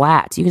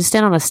flat. You can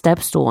stand on a step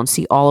stool and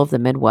see all of the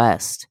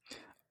Midwest.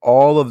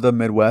 All of the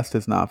Midwest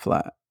is not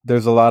flat.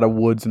 There's a lot of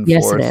woods and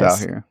forests out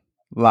here.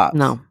 Lots.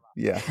 No.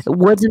 Yes.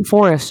 Woods and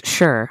forests,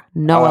 sure.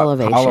 No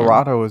elevation.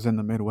 Colorado is in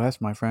the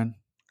Midwest, my friend.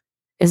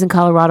 Isn't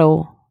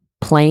Colorado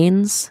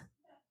plains?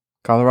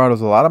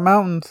 Colorado's a lot of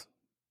mountains.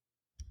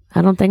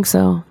 I don't think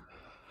so.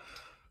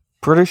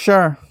 Pretty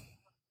sure.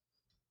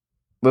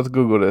 Let's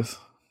Google this.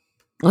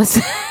 Let's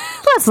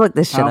look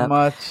this shit up. How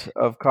much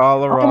of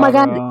Colorado? Oh my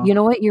God! You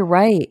know what? You're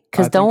right.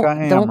 Because don't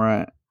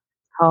right.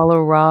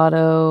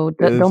 Colorado.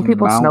 Don't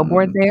people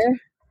snowboard there?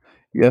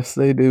 Yes,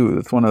 they do.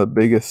 It's one of the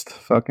biggest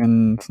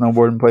fucking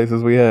snowboarding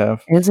places we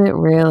have. Is it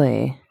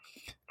really?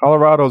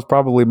 Colorado is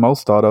probably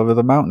most thought of as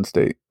a mountain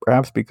state,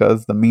 perhaps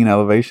because the mean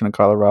elevation of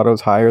Colorado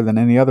is higher than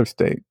any other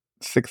state,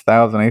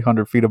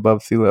 6,800 feet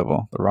above sea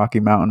level. The Rocky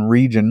Mountain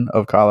region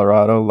of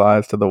Colorado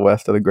lies to the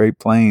west of the Great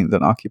Plains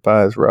and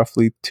occupies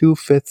roughly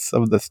 2/5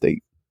 of the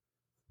state.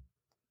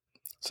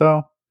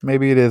 So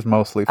maybe it is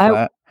mostly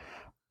flat.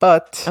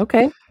 But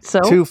okay, so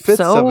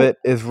 2/5 of it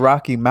is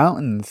Rocky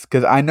Mountains.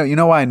 Because I know, you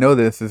know why I know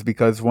this is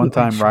because one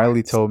time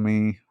Riley told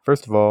me.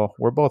 First of all,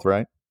 we're both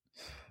right.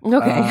 Okay,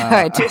 all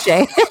right, touche.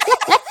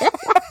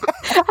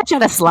 I try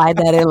to slide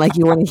that in like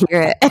you want to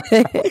hear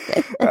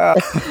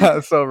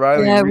it. So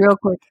Riley, real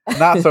quick,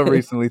 not so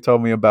recently,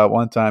 told me about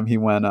one time he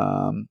went.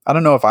 I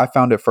don't know if I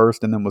found it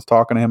first and then was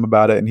talking to him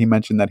about it, and he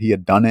mentioned that he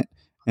had done it,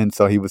 and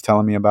so he was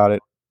telling me about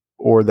it,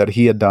 or that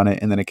he had done it,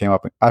 and then it came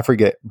up. I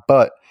forget,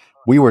 but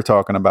we were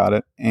talking about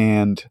it,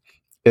 and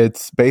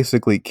it's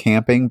basically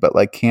camping, but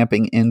like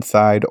camping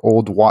inside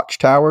old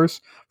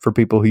watchtowers for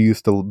people who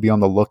used to be on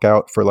the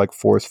lookout for like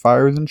forest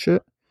fires and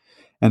shit.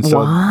 And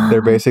so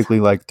they're basically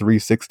like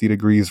 360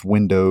 degrees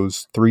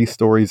windows, 3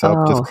 stories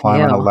up, just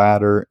climbing a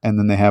ladder. And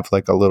then they have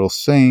like a little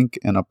sink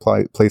and a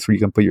place where you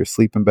can put your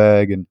sleeping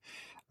bag.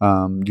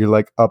 And you're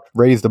like up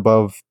raised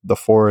above the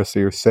forest, so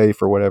you're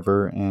safe or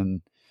whatever.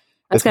 And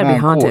that's gotta be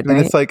haunted, cool.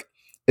 Right? And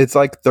it's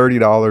like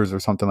 $30 or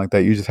something like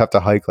that. You just have to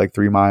hike like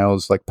 3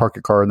 miles, like park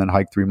your car and then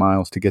hike 3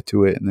 miles to get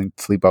to it and then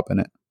sleep up in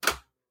it.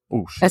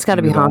 Ooh, that's got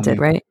to be haunted,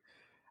 right?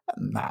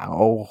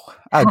 No,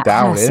 I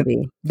doubt it.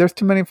 There's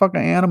too many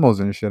fucking animals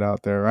and shit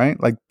out there, right?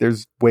 Like,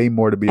 there's way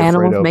more to be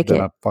afraid of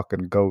than a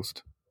fucking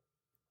ghost.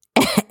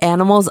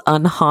 Animals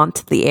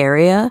unhaunt the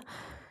area?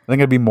 I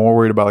think I'd be more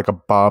worried about like a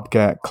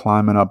bobcat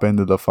climbing up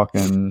into the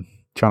fucking,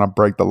 trying to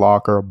break the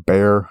lock, or a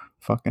bear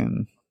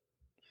fucking,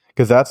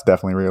 because that's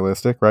definitely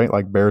realistic, right?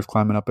 Like bears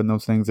climbing up in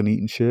those things and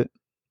eating shit.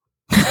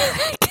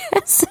 I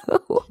guess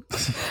so.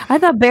 I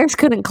thought bears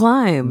couldn't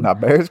climb. No,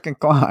 bears can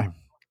climb.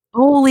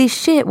 Holy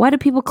shit. Why do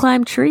people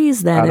climb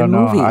trees then in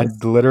movies? I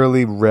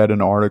literally read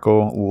an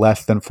article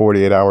less than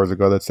 48 hours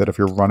ago that said if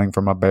you're running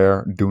from a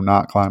bear, do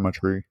not climb a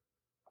tree.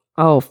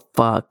 Oh,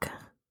 fuck.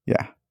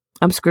 Yeah.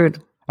 I'm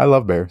screwed. I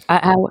love bears.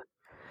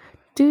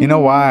 Dude. You know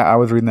why I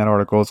was reading that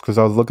article? It's because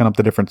I was looking up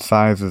the different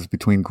sizes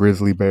between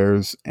grizzly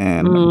bears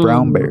and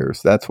brown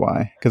bears. That's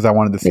why. Because I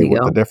wanted to see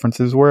what the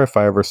differences were if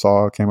I ever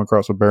came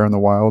across a bear in the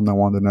wild and I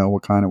wanted to know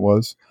what kind it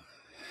was.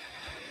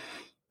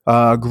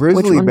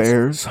 Grizzly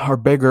bears are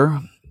bigger.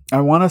 I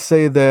want to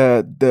say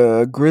that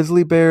the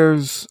grizzly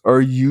bears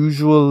are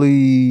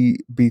usually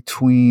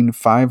between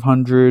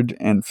 500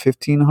 and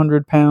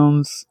 1,500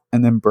 pounds,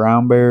 and then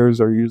brown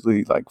bears are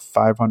usually like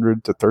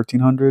 500 to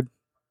 1,300,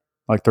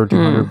 like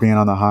 1,300 being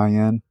on the high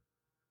end.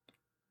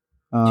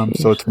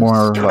 So it's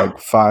more like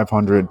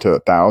 500 to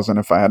 1,000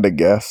 if I had to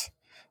guess.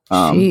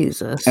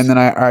 Jesus. And then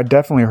I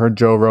definitely heard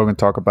Joe Rogan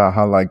talk about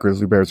how like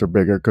grizzly bears are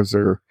bigger because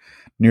they're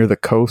near the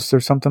coast or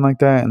something like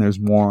that, and there's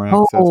more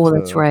access to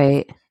that's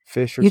right.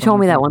 fish or you told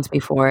me like that once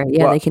before.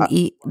 Yeah, they can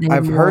eat.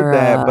 I've heard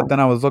that, but then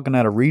I was looking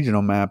at a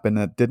regional map and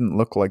it didn't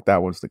look like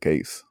that was the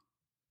case.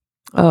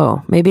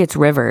 Oh, maybe it's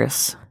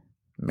rivers.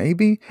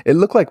 Maybe it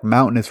looked like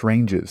mountainous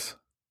ranges.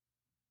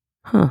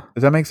 Huh?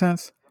 Does that make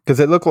sense? Because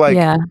it looked like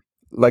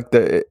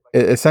it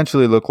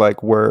essentially looked like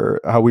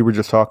how we were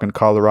just talking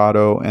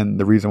Colorado, and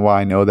the reason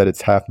why I know that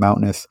it's half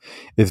mountainous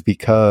is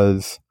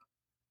because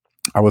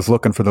I was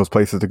looking for those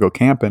places to go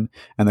camping,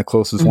 and the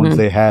closest ones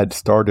they had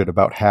started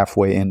about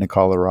halfway into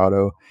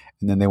Colorado,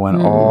 and then they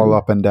went all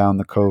up and down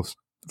the coast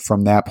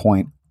from that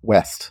point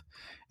west.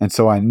 And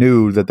so I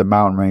knew that the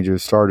mountain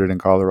ranges started in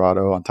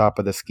Colorado on top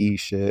of the ski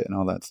shit and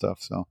all that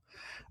stuff. So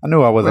I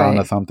knew I was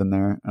onto something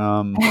there.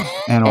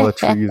 And all the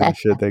trees and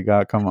shit they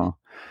got. Come on.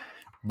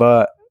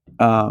 But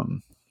what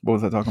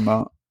was I talking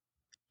about?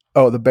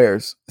 Oh, the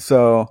bears.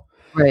 So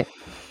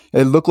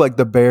it looked like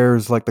the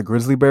bears, like the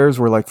grizzly bears,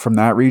 were like from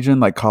that region,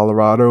 like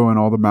Colorado and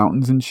all the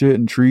mountains and shit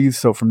and trees.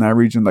 So from that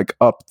region, like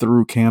up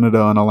through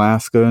Canada and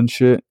Alaska and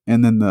shit.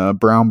 And then the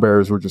brown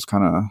bears were just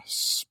kind of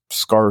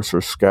scarce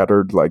or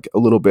scattered, like a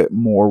little bit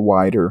more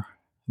wider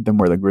than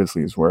where the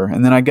grizzlies were.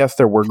 And then I guess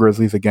there were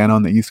grizzlies again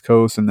on the East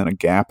Coast, and then a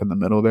gap in the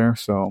middle there.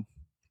 So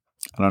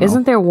I don't know.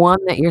 Isn't there one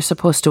that you're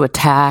supposed to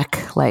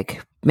attack,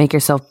 like make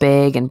yourself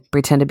big and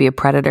pretend to be a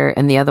predator,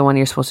 and the other one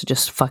you're supposed to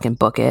just fucking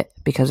book it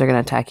because they're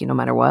going to attack you no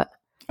matter what?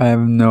 I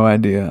have no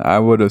idea. I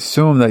would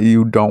assume that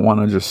you don't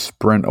want to just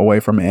sprint away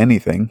from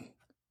anything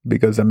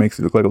because that makes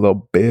you look like a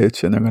little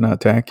bitch and they're going to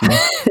attack you.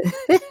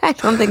 I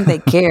don't think they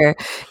care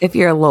if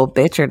you're a little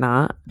bitch or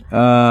not.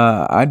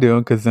 I do,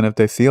 because then if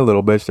they see a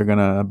little bitch, they're going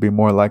to be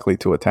more likely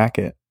to attack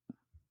it.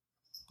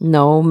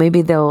 No,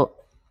 maybe they're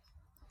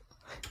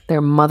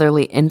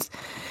motherly. Do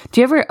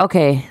you ever,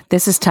 okay,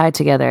 this is tied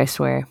together, I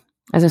swear.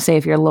 I was going to say,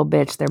 if you're a little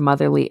bitch, their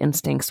motherly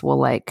instincts will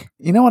like.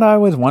 You know what I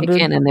always wondered?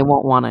 And they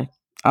won't want to.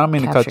 I don't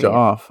mean to cut you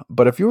off,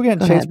 but if you were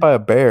getting chased by a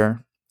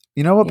bear,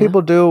 you know what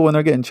people do when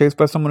they're getting chased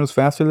by someone who's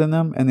faster than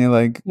them, and they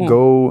like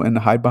go and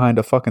hide behind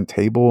a fucking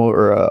table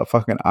or a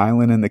fucking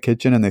island in the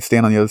kitchen, and they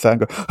stand on the other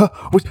side and go,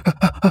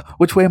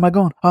 which way am I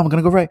going? Oh, I'm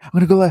gonna go right. I'm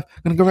gonna go left.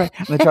 I'm gonna go right.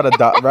 And they try to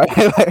dot right.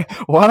 Like,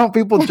 why don't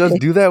people just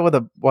do that with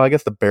well, I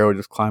guess the bear would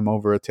just climb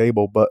over a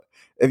table, but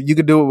if you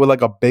could do it with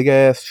like a big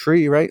ass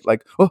tree, right?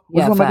 Like, which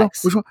one am I going?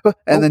 Which one?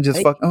 And then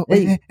just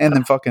and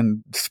then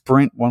fucking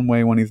sprint one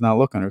way when he's not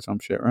looking or some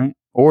shit, right?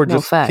 Or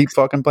just keep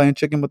fucking playing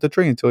chicken with the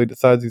tree until he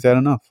decides he's had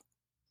enough.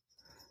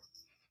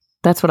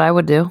 That's what I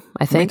would do,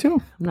 I think. Me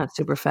too. I'm not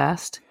super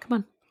fast. Come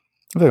on.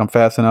 I think I'm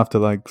fast enough to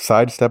like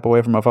sidestep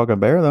away from a fucking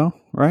bear, though,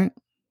 right?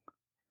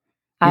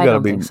 I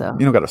don't think so.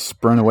 You don't got to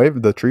sprint away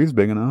if the tree's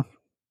big enough.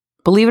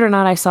 Believe it or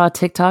not, I saw a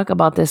TikTok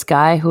about this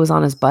guy who was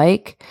on his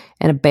bike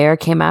and a bear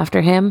came after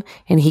him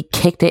and he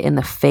kicked it in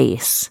the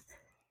face.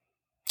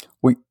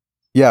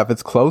 Yeah, if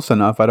it's close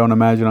enough, I don't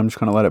imagine I'm just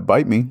going to let it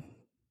bite me.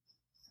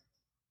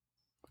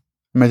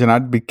 Imagine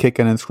I'd be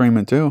kicking and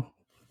screaming too.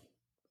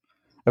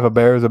 If a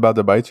bear is about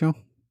to bite you.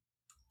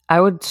 I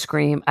would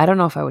scream. I don't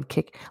know if I would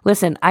kick.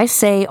 Listen, I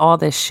say all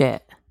this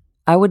shit.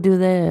 I would do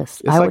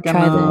this. I would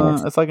try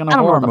this. It's like in a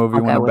horror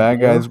movie when a bad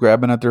guy's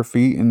grabbing at their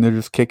feet and they're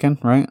just kicking,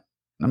 right?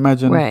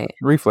 Imagine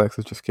reflex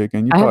is just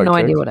kicking. I have no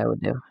idea what I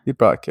would do. You'd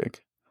probably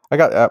kick. I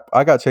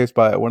got chased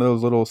by one of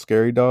those little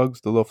scary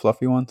dogs, the little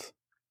fluffy ones.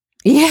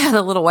 Yeah,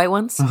 the little white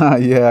ones.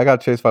 Yeah, I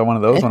got chased by one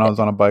of those when I was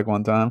on a bike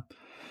one time.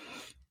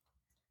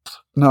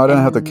 No, I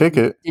didn't have to kick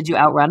it. Did you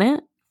outrun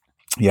it?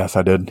 Yes,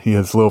 I did. He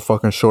has little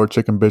fucking short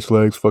chicken bitch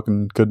legs.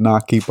 Fucking could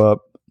not keep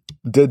up.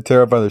 Did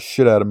terrify the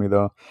shit out of me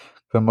though.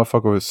 That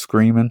motherfucker was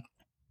screaming.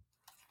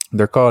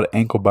 They're called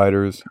ankle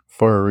biters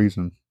for a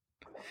reason.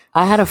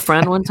 I had a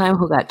friend one time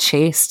who got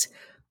chased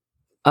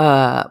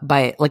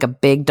by like a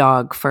big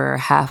dog for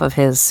half of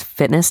his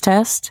fitness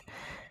test.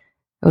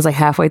 It was like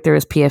halfway through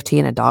his PFT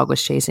and a dog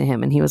was chasing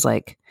him and he was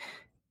like,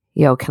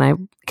 yo,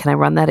 can I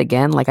run that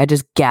again? Like I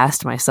just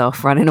gassed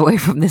myself running away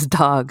from this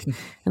dog.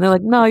 And they're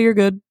like, no, you're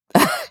good.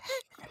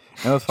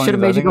 Should have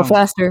made you go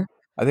faster.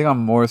 I think I'm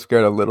more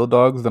scared of little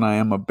dogs than I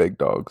am of big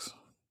dogs.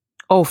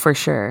 Oh, for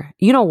sure.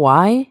 You know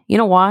why? Yeah, I do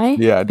know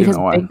why.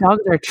 Because big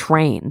dogs are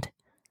trained.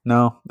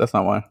 No, that's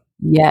not why.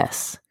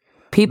 Yes.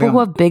 People who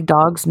have big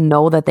dogs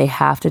know that they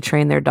have to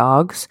train their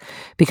dogs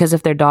because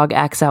if their dog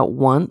acts out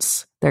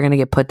once, they're going to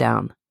get put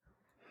down.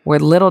 Where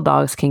little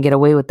dogs can get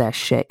away with that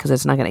shit because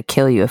it's not going to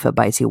kill you if it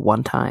bites you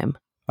one time.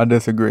 I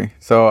disagree.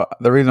 So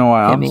the reason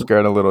why I'm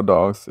scared of little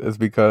dogs is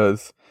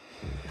because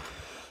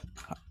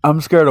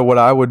I'm scared of what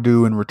I would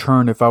do in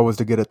return if I was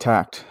to get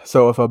attacked.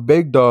 So if a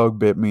big dog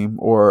bit me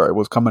or it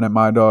was coming at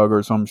my dog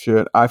or some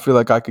shit, I feel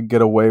like I could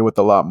get away with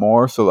a lot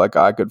more. So like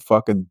I could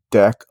fucking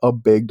deck a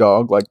big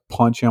dog, like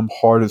punch him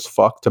hard as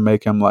fuck to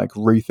make him like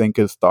rethink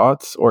his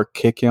thoughts, or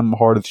kick him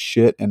hard as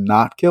shit and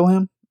not kill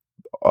him.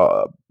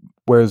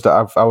 Whereas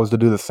if I was to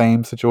do the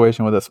same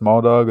situation with a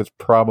small dog, it's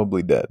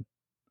probably dead.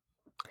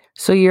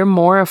 So you're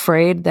more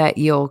afraid that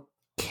you'll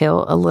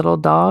kill a little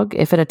dog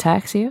if it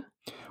attacks you?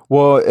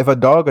 Well, if a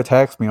dog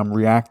attacks me, I'm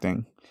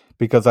reacting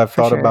because I've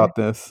thought about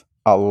this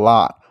a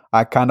lot.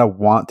 I kind of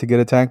want to get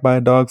attacked by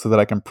a dog so that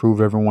I can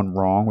prove everyone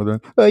wrong with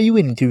it. Oh, you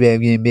wouldn't do that,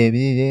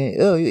 baby.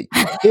 Oh, you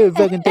would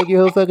fucking take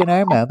your whole fucking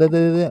arm out. All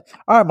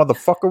right,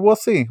 motherfucker, we'll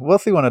see. We'll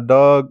see when a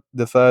dog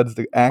decides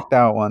to act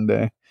out one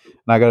day.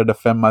 And I got to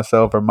defend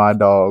myself or my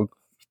dog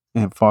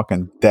and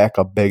fucking deck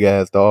a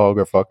big-ass dog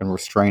or fucking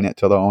restrain it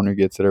till the owner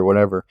gets it or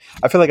whatever.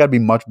 I feel like I'd be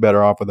much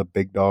better off with a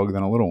big dog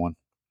than a little one.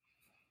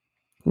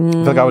 I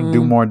feel like I would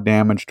do more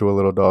damage to a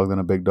little dog than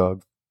a big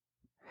dog.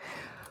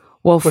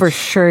 Well, for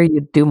sure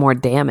you'd do more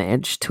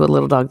damage to a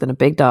little dog than a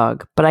big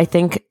dog. But I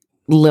think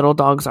little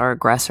dogs are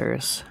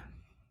aggressors.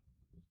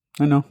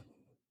 I know.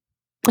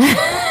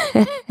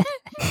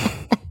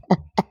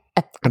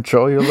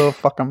 Control your little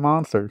fucking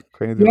monster.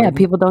 Crazy. Yeah, lady.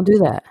 People don't do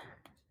that.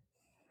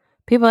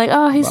 People are like,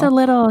 oh, he's so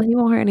little. He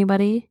won't hurt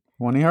anybody.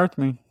 When he hurts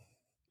me.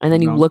 And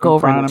then you look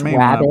over and it's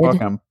rabid. I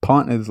fucking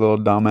punt his little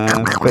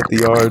dumbass 50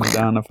 yards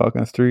down the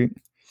fucking street.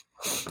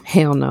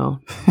 Hell no.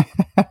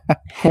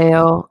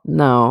 Hell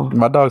no.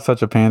 My dog's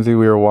such a pansy.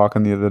 We were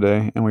walking the other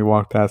day and we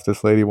walked past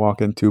this lady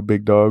walking two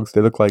big dogs.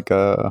 They look like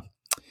what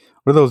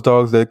are those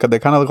dogs? They kind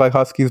of look like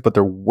huskies, but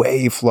they're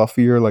way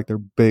fluffier. Like they're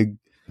big,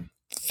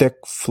 thick,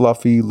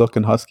 fluffy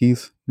looking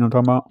huskies. You know what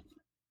I'm talking about?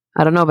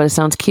 I don't know, but it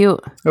sounds cute.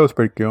 It was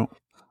pretty cute.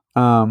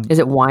 Is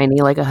it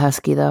whiny like a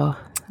husky though?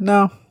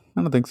 No,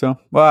 I don't think so.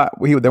 Well,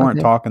 they weren't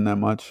talking that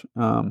much.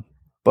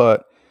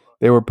 But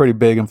they were pretty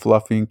big and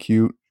fluffy and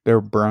cute. They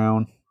were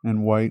brown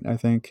and white, I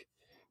think.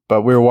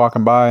 But we were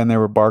walking by and they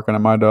were barking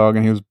at my dog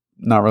and he was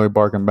not really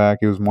barking back.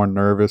 He was more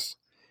nervous.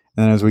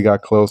 And then as we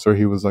got closer,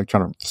 he was like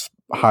trying to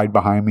hide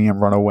behind me and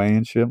run away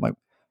and shit. I'm like,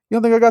 you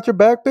don't think I got your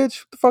back,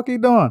 bitch? What the fuck are you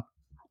doing?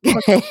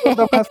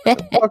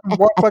 Fucking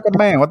walk like a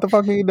man. What the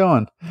fuck are you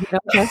doing? He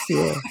don't trust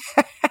you.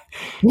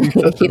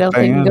 He don't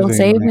think you're gonna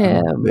save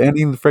him.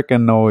 Any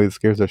freaking noise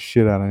scares the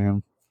shit out of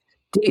him.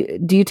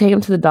 Do you take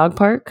him to the dog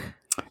park?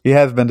 He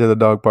has been to the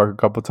dog park a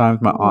couple times.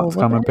 My aunt's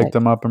come and picked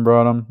him up and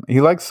brought him.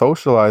 He likes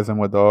socializing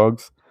with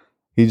dogs.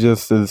 He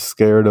just is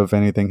scared of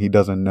anything he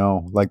doesn't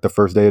know. Like the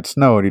first day it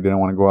snowed, he didn't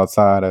want to go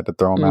outside. I had to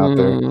throw him out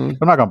there. I'm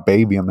not gonna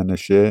baby him in this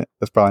shit.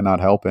 That's probably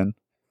not helping.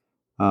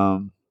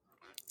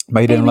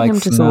 But he didn't like snow.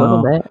 Just a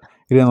little bit.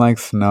 He didn't like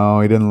snow.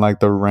 He didn't like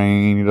the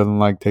rain. He doesn't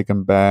like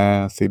taking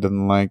baths. He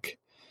didn't like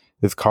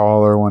his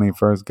collar when he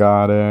first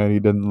got it. He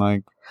didn't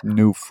like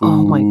new food.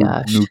 Oh my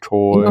gosh! New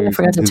toys. You know what I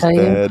forgot to tell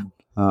bed.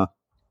 You.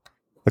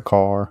 The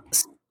car.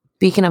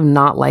 Speaking of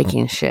not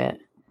liking shit,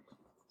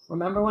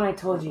 remember when I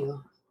told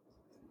you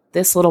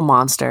this little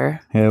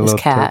monster, this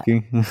cat?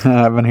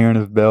 I've been hearing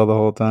his bell the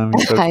whole time.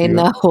 So I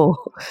know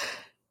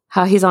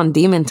how he's on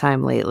demon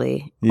time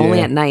lately. Yeah.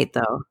 Only at night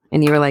though.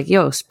 And you were like,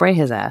 "Yo, spray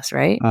his ass,"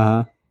 right?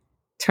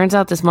 Turns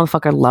out this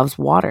motherfucker loves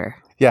water.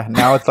 Yeah,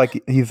 now it's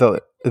like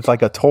it's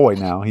like a toy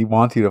now. He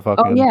wants you to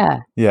fucking... Oh,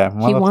 yeah. Yeah,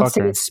 he wants to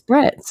get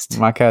spritzed.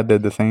 My cat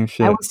did the same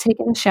shit. I was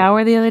taking a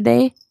shower the other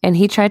day, and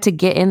he tried to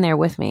get in there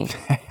with me.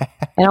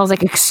 And I was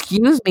like,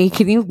 excuse me,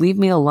 can you leave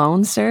me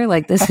alone, sir?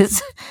 Like, this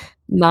is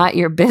not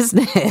your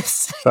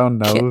business. So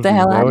nosy. Get the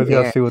hell out of here. I always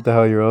gotta see what the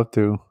hell you're up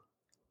to.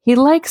 He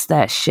likes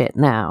that shit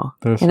now.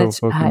 They're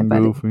so fucking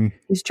goofy.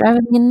 He's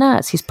driving me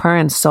nuts. He's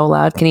purring so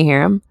loud. Can you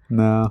hear him?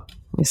 No.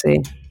 Let me see.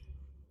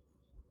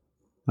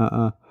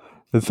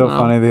 It's so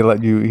funny.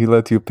 He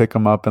lets you pick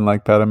him up and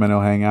like pet him and he'll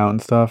hang out and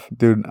stuff.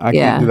 Dude, I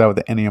can't do that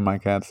with any of my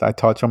cats. I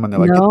touch them and they're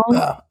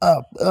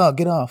like,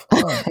 get off.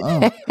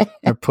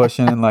 They're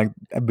pushing and like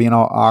being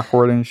all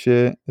awkward and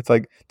shit. It's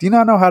like, do you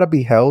not know how to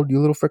be held, you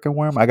little freaking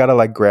worm? I gotta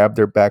like grab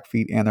their back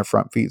feet and their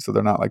front feet so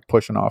they're not like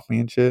pushing off me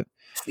and shit.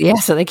 Yeah,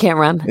 so they can't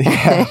run.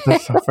 Yeah, they're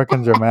so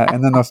freaking dramatic.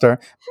 And then they'll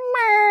start,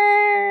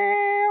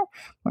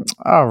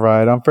 all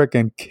right, I'm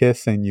freaking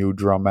kissing you,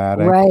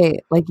 dramatic. Right,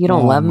 like you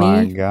don't love me.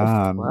 Oh my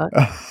god.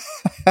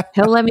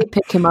 He'll let me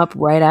pick him up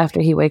right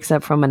after he wakes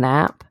up from a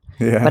nap.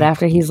 Yeah. But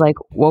after he's like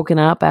woken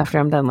up, after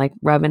I'm done like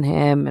rubbing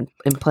him and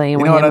playing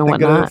with him and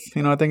whatnot.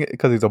 You know, I think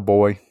because he's a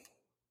boy.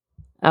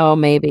 Oh,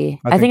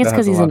 maybe. I think it's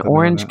because he's an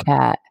orange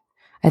cat.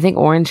 I think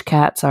orange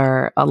cats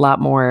are a lot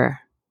more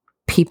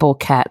people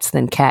cats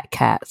than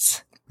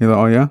cats.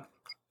 Oh yeah?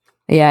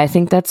 Yeah, I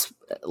think that's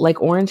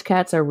like orange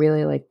cats are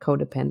really like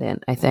codependent,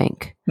 I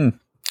think.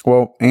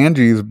 Well,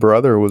 Angie's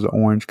brother was an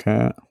orange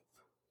cat.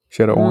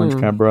 She had an orange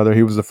cat brother.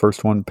 He was the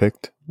first one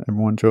picked.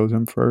 Everyone chose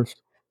him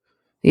first.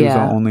 He was the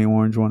only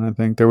orange one, I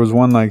think. There was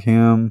one like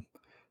him,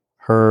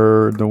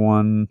 her, the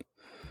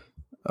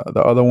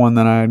other one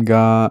that I had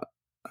got.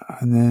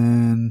 And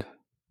then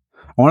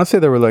I want to say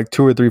there were like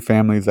 2 or 3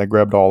 families that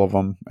grabbed all of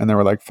them. And there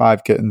were like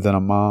 5 kittens and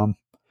a mom.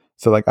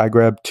 So like I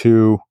grabbed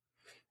 2.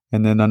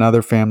 And then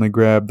another family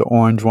grabbed the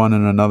orange one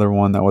and another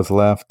one that was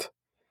left.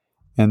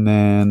 And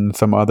then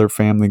some other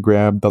family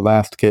grabbed the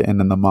last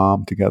kitten and the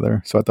mom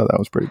together. So I thought that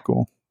was pretty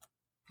cool.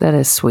 That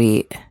is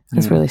sweet.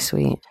 That's really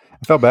sweet.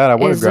 I felt bad. I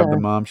would have grabbed the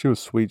mom. She was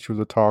sweet. She was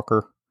a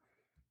talker.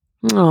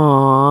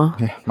 Aww.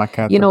 Yeah, my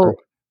cat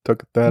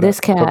took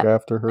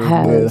after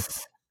her.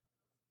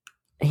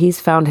 He's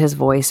found his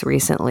voice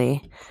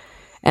recently.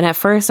 And at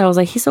first I was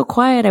like, he's so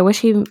quiet. I wish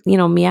he,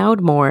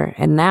 meowed more.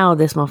 And now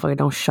this motherfucker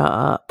don't shut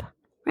up.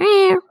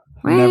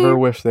 Never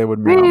wish they would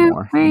meow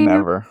more.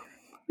 Never.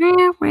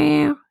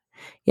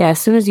 Yeah, as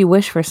soon as you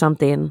wish for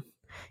something,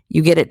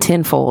 you get it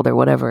tenfold or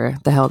whatever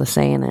the hell the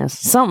saying is.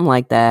 Something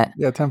like that.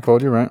 Yeah,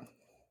 tenfold, you're right.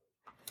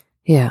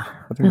 Yeah,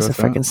 that's a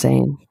freaking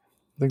saying.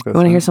 You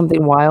want to hear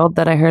something wild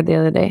that I heard the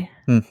other day?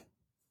 I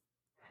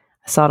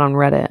saw it on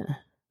Reddit.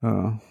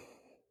 Oh.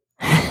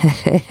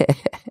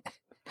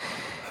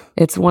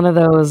 It's one of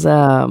those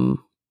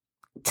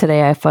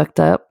today I fucked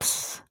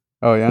ups.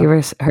 Oh, yeah? You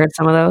ever heard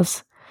some of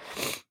those?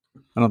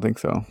 I don't think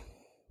so.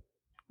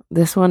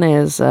 This one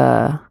is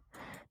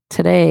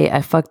today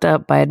I fucked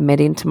up by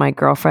admitting to my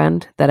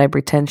girlfriend that I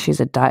pretend she's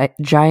a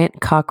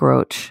giant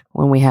cockroach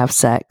when we have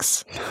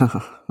sex.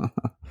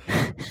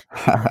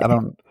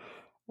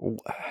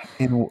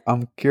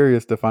 I'm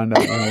curious to find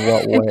out in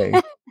what way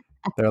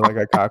they're like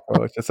a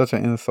cockroach. It's such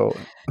an insult.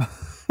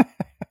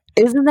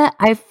 Isn't that?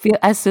 I feel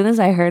as soon as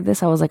I heard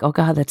this, I was like, "Oh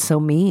God, that's so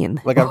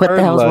mean." Like, what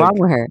the hell's wrong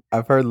with her?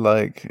 I've heard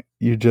like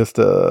you just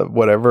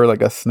whatever,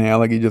 like a snail,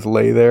 like you just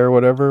lay there or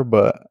whatever,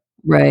 but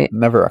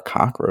never a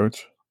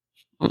cockroach.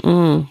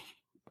 Mm-mm.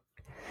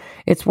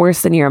 It's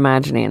worse than you're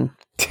imagining.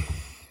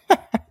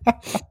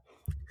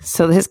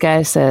 So this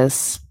guy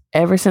says,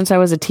 ever since I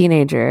was a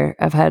teenager,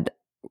 I've had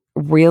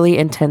really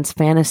intense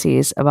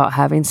fantasies about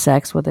having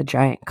sex with a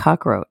giant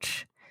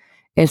cockroach.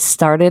 It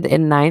started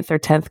in 9th or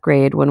 10th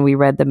grade when we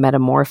read The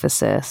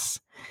Metamorphosis.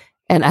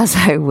 And as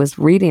I was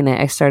reading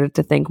it, I started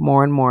to think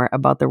more and more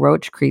about the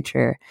roach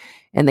creature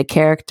and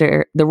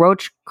the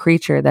roach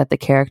creature that the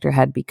character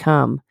had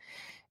become.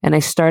 And I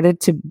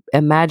started to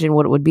imagine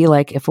what it would be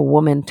like if a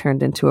woman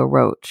turned into a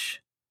roach.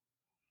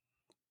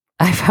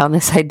 I found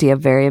this idea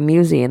very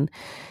amusing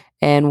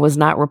and was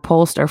not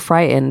repulsed or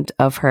frightened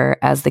of her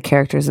as the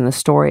characters in the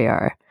story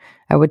are.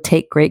 I would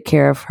take great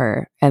care of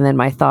her, and then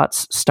my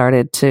thoughts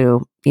started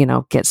to,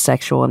 get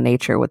sexual in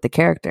nature with the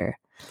character.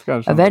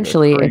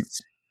 Eventually,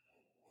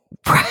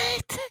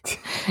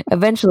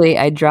 Eventually,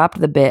 I dropped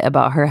the bit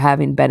about her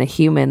having been a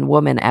human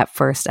woman at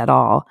first at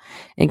all,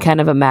 and kind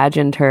of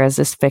imagined her as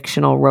this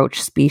fictional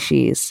roach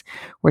species,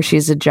 where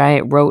she's a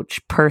giant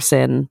roach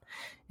person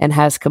and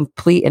has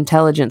complete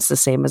intelligence the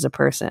same as a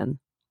person.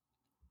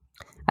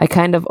 I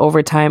kind of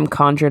over time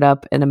conjured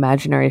up an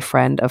imaginary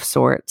friend of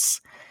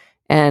sorts,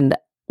 and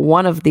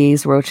one of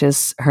these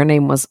roaches, her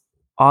name was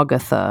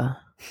Agatha.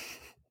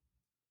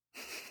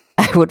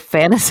 I would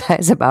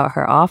fantasize about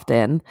her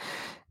often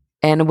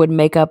and would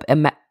make up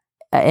and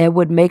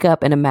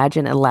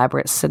imagine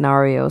elaborate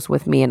scenarios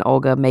with me and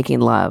Olga making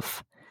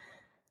love.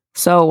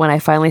 So when I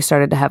finally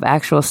started to have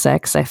actual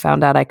sex, I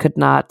found out I could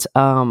not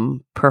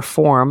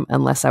perform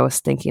unless I was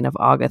thinking of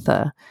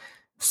Agatha.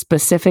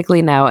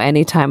 Specifically now,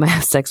 anytime I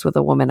have sex with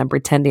a woman, I'm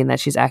pretending that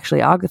she's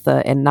actually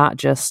Agatha, and not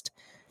just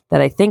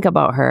that I think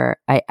about her.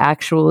 I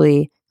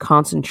actually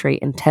concentrate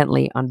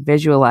intently on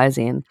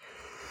visualizing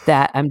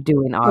that I'm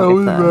doing Agatha.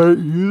 Oh, right.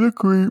 You're a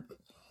creep.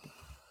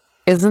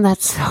 Isn't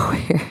that so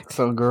weird?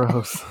 So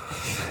gross.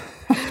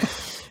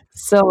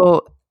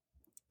 So,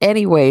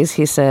 anyways,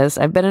 he says,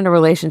 I've been in a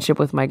relationship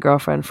with my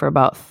girlfriend for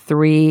about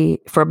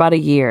a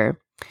year,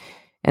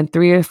 and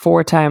 3 or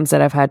 4 times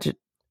that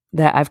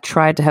I've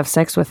tried to have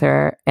sex with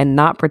her and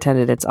not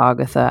pretended it's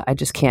Agatha, I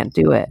just can't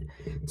do it.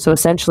 So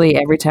essentially,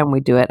 every time we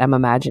do it, I'm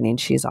imagining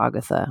she's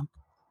Agatha.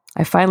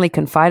 I finally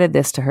confided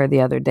this to her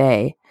the other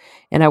day,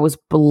 and I was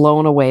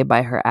blown away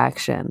by her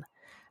action.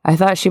 I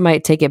thought she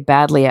might take it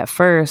badly at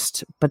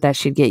first, but that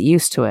she'd get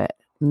used to it.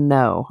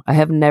 No, I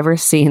have never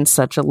seen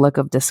such a look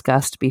of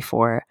disgust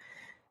before.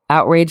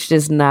 Outraged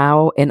is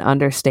now an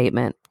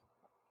understatement,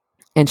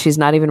 and she's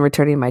not even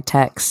returning my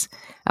texts.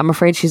 I'm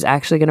afraid she's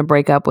actually going to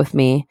break up with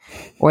me,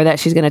 or that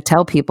she's going to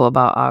tell people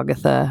about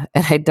Agatha,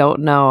 and I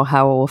don't know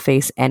how it will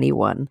face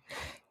anyone.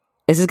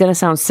 This is going to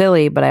sound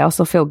silly, but I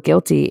also feel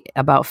guilty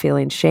about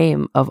feeling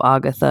shame of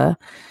Agatha,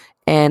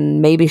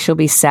 and maybe she'll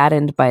be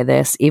saddened by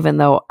this, even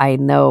though I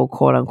know,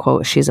 quote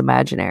unquote, she's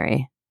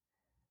imaginary.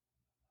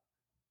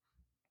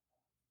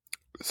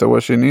 So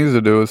what she needs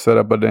to do is set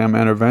up a damn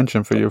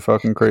intervention for your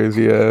fucking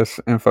crazy ass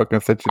and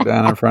fucking sit you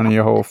down in front of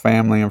your whole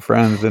family and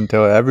friends and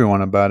tell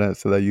everyone about it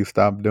so that you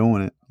stop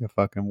doing it. You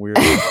fucking weird.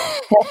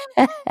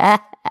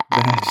 That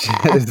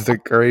shit is the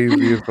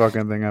craziest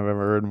fucking thing I've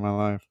ever heard in my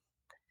life.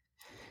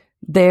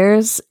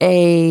 There's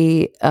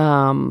a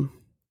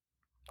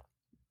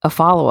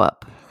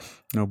follow-up.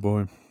 Oh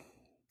boy.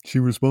 She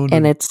responded.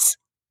 And it's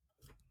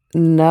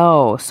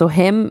no. So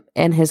him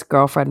and his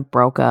girlfriend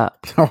broke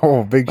up.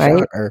 Oh, big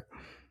shocker.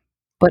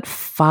 But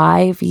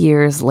 5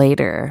 years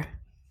later,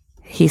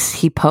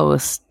 he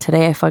posts,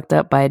 today I fucked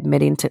up by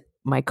admitting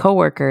my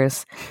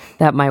coworkers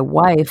that my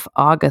wife,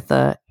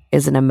 Agatha,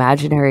 is an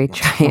imaginary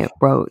giant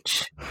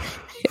roach.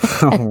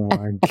 Oh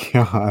my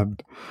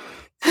God.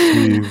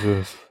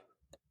 Jesus.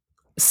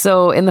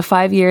 So in the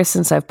 5 years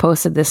since I've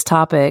posted this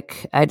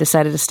topic, I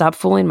decided to stop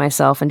fooling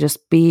myself and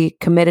just be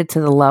committed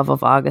to the love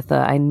of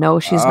Agatha. I know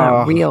she's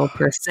not real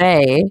per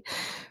se,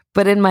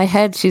 but in my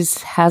head, she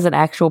has an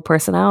actual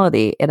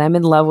personality, and I'm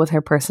in love with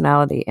her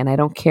personality, and I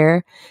don't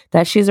care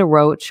that she's a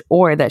roach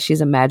or that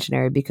she's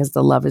imaginary because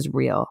the love is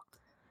real.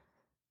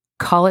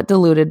 Call it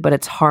diluted, but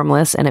it's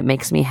harmless, and it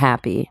makes me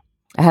happy.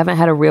 I haven't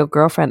had a real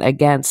girlfriend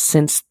again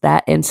since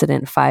that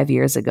incident 5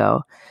 years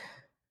ago.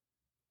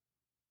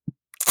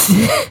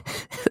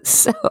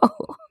 So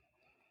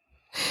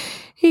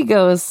he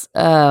goes,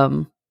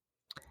 the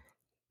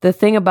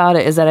thing about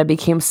it is that I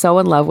became so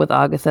in love with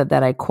Agatha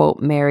that I, quote,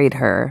 married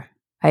her.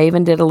 I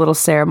even did a little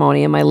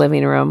ceremony in my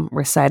living room,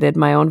 recited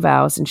my own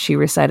vows, and she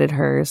recited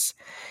hers.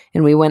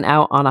 And we went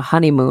out on a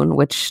honeymoon,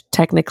 which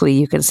technically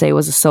you can say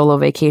was a solo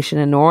vacation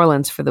in New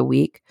Orleans for the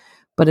week.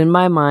 But in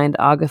my mind,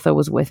 Agatha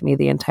was with me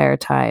the entire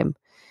time.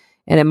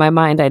 And in my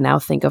mind, I now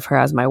think of her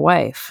as my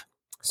wife.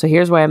 So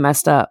here's where I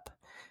messed up.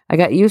 I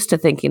got used to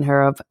thinking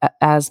her of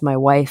as my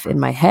wife in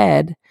my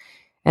head.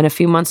 And a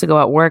few months ago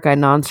at work, I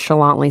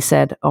nonchalantly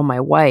said, "Oh, my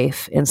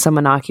wife," in some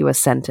innocuous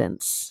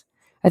sentence.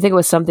 I think it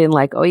was something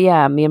like, "Oh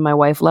yeah, me and my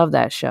wife love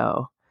that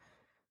show."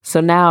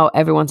 So now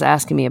everyone's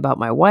asking me about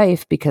my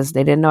wife because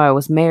they didn't know I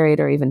was married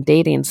or even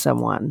dating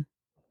someone.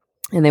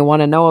 And they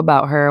want to know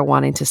about her,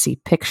 wanting to see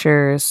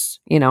pictures,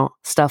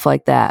 stuff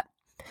like that.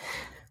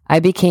 I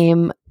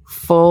became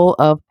full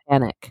of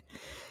panic.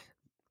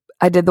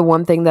 I did the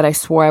one thing that I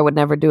swore I would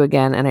never do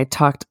again, and I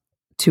talked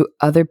to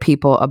other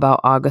people about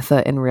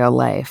Agatha in real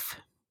life.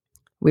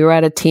 We were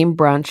at a team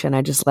brunch, and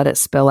I just let it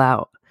spill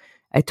out.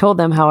 I told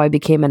them how I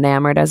became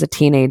enamored as a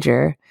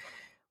teenager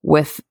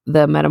with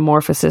the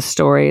metamorphosis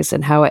stories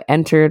and how it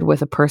entered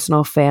with a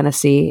personal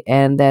fantasy,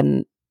 and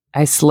then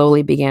I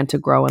slowly began to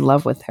grow in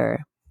love with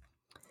her.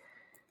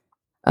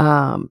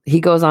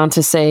 He goes on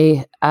to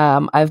say,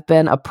 I've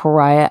been a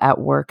pariah at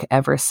work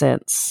ever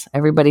since.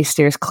 Everybody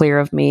steers clear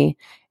of me,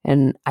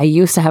 and I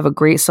used to have a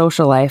great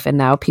social life, and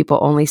now people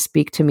only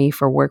speak to me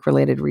for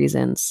work-related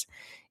reasons.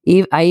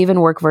 I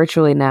even work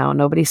virtually now.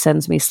 Nobody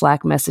sends me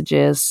Slack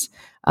messages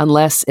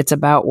unless it's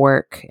about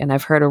work, and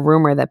I've heard a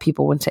rumor that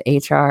people went to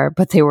HR,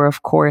 but they were,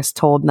 of course,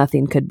 told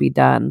nothing could be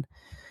done.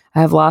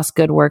 I have lost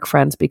good work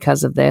friends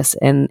because of this,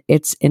 and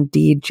it's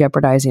indeed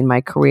jeopardizing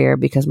my career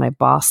because my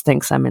boss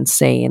thinks I'm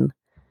insane.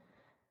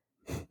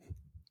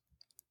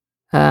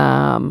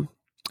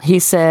 He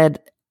said,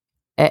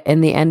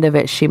 in the end of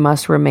it, she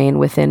must remain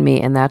within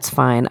me, and that's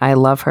fine. I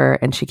love her,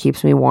 and she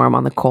keeps me warm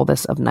on the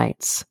coldest of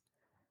nights.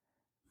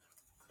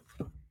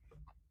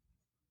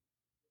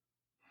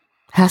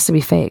 Has to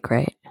be fake,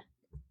 right?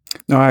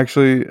 No,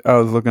 actually, I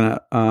was looking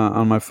at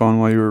on my phone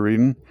while you were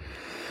reading,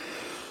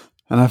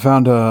 and I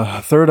found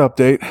a third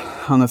update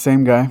on the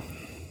same guy.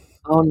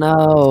 Oh,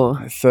 no.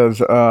 It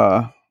says,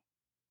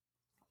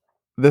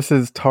 this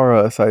is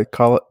Tara,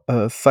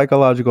 a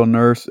psychological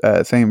nurse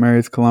at St.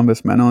 Mary's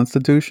Columbus Mental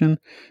Institution.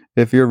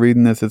 If you're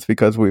reading this, it's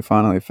because we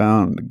finally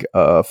found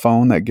a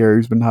phone that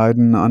Gary's been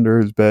hiding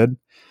under his bed.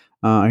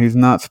 He's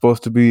not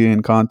supposed to be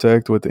in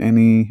contact with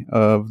any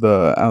of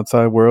the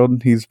outside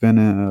world. He's been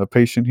a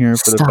patient here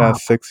for the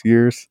past 6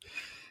 years,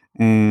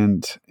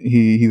 and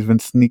he's been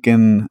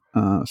sneaking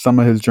some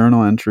of his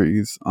journal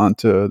entries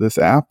onto this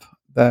app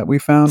that we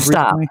found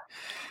recently.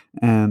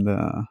 And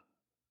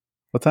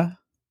what's that?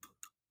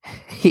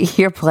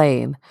 You're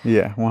playing.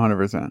 Yeah,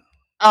 100%.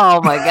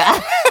 Oh my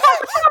God.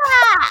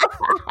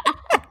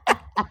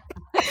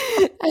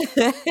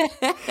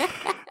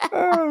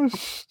 Oh,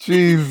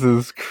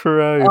 Jesus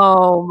Christ.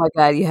 Oh my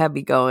God, you have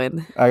me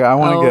going. I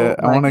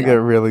want to get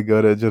really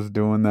good at just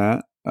doing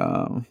that.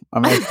 I'm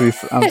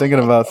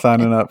thinking about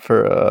signing up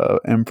for a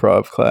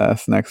improv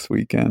class next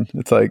weekend.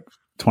 It's like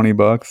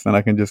 $20, and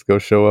I can just go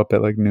show up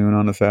at like noon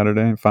on a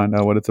Saturday and find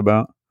out what it's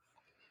about.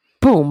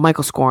 Boom,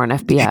 Michael Scoren,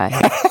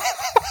 FBI.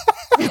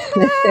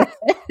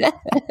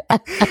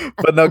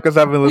 But no, because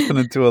I've been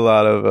listening to a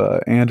lot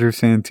of Andrew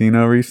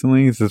Santino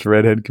recently. He's this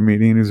redhead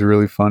comedian who's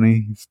really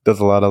funny. He does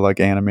a lot of like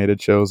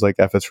animated shows, like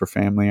F is for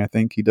Family, I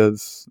think he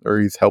does, or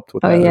he's helped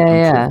with that.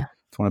 Yeah.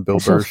 It's one of Bill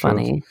Burr's shows.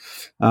 Funny.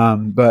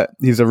 But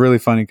he's a really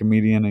funny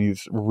comedian, and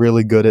he's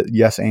really good at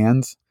yes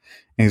ands.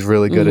 And he's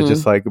really good at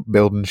just like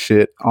building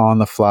shit on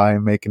the fly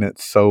and making it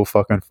so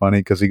fucking funny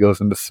because he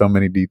goes into so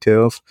many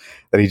details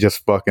that he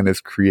just fucking is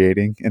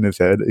creating in his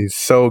head. He's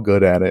so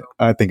good at it.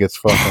 I think it's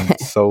fucking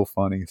so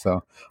funny.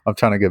 So I'm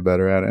trying to get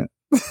better at it.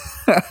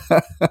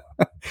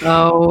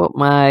 Oh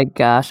my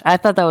gosh. I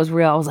thought that was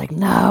real. I was like,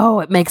 no,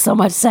 it makes so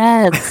much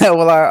sense.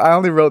 Well, I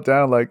only wrote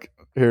down like,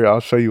 here, I'll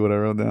show you what I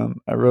wrote down.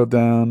 I wrote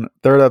down,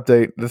 third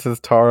update. This is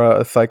Tara,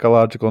 a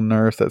psychological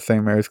nurse at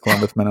St. Mary's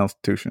Columbus Mental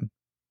Institution.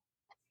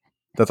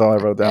 That's all I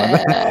wrote down.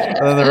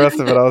 And then the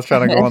rest of it, I was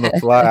trying to go on the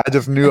fly. I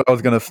just knew I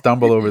was going to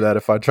stumble over that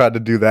if I tried to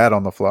do that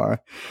on the fly.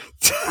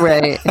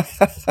 Right.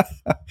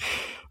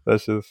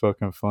 That's just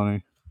fucking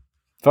funny.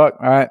 Fuck.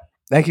 All right.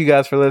 Thank you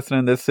guys for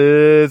listening. This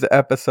is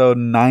episode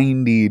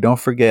 90. Don't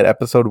forget,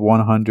 episode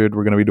 100,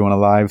 we're going to be doing a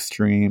live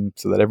stream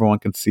so that everyone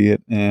can see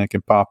it and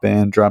can pop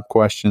in, drop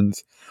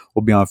questions.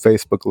 We'll be on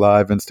Facebook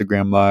Live,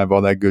 Instagram Live,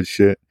 all that good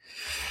shit.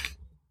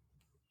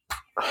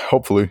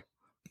 Hopefully.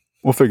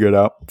 We'll figure it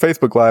out.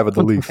 Facebook Live at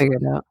the least. We'll figure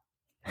it out.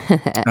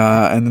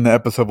 And then the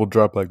episode will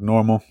drop like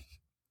normal.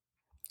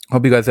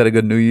 Hope you guys had a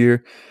good new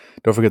year.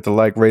 Don't forget to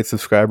like, rate,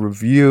 subscribe,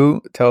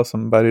 review. Tell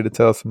somebody to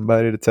tell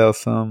somebody to tell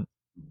somebody.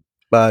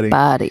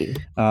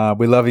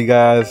 We love you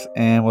guys,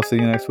 and we'll see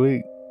you next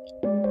week.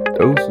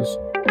 Doses.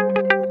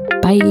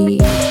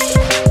 Bye.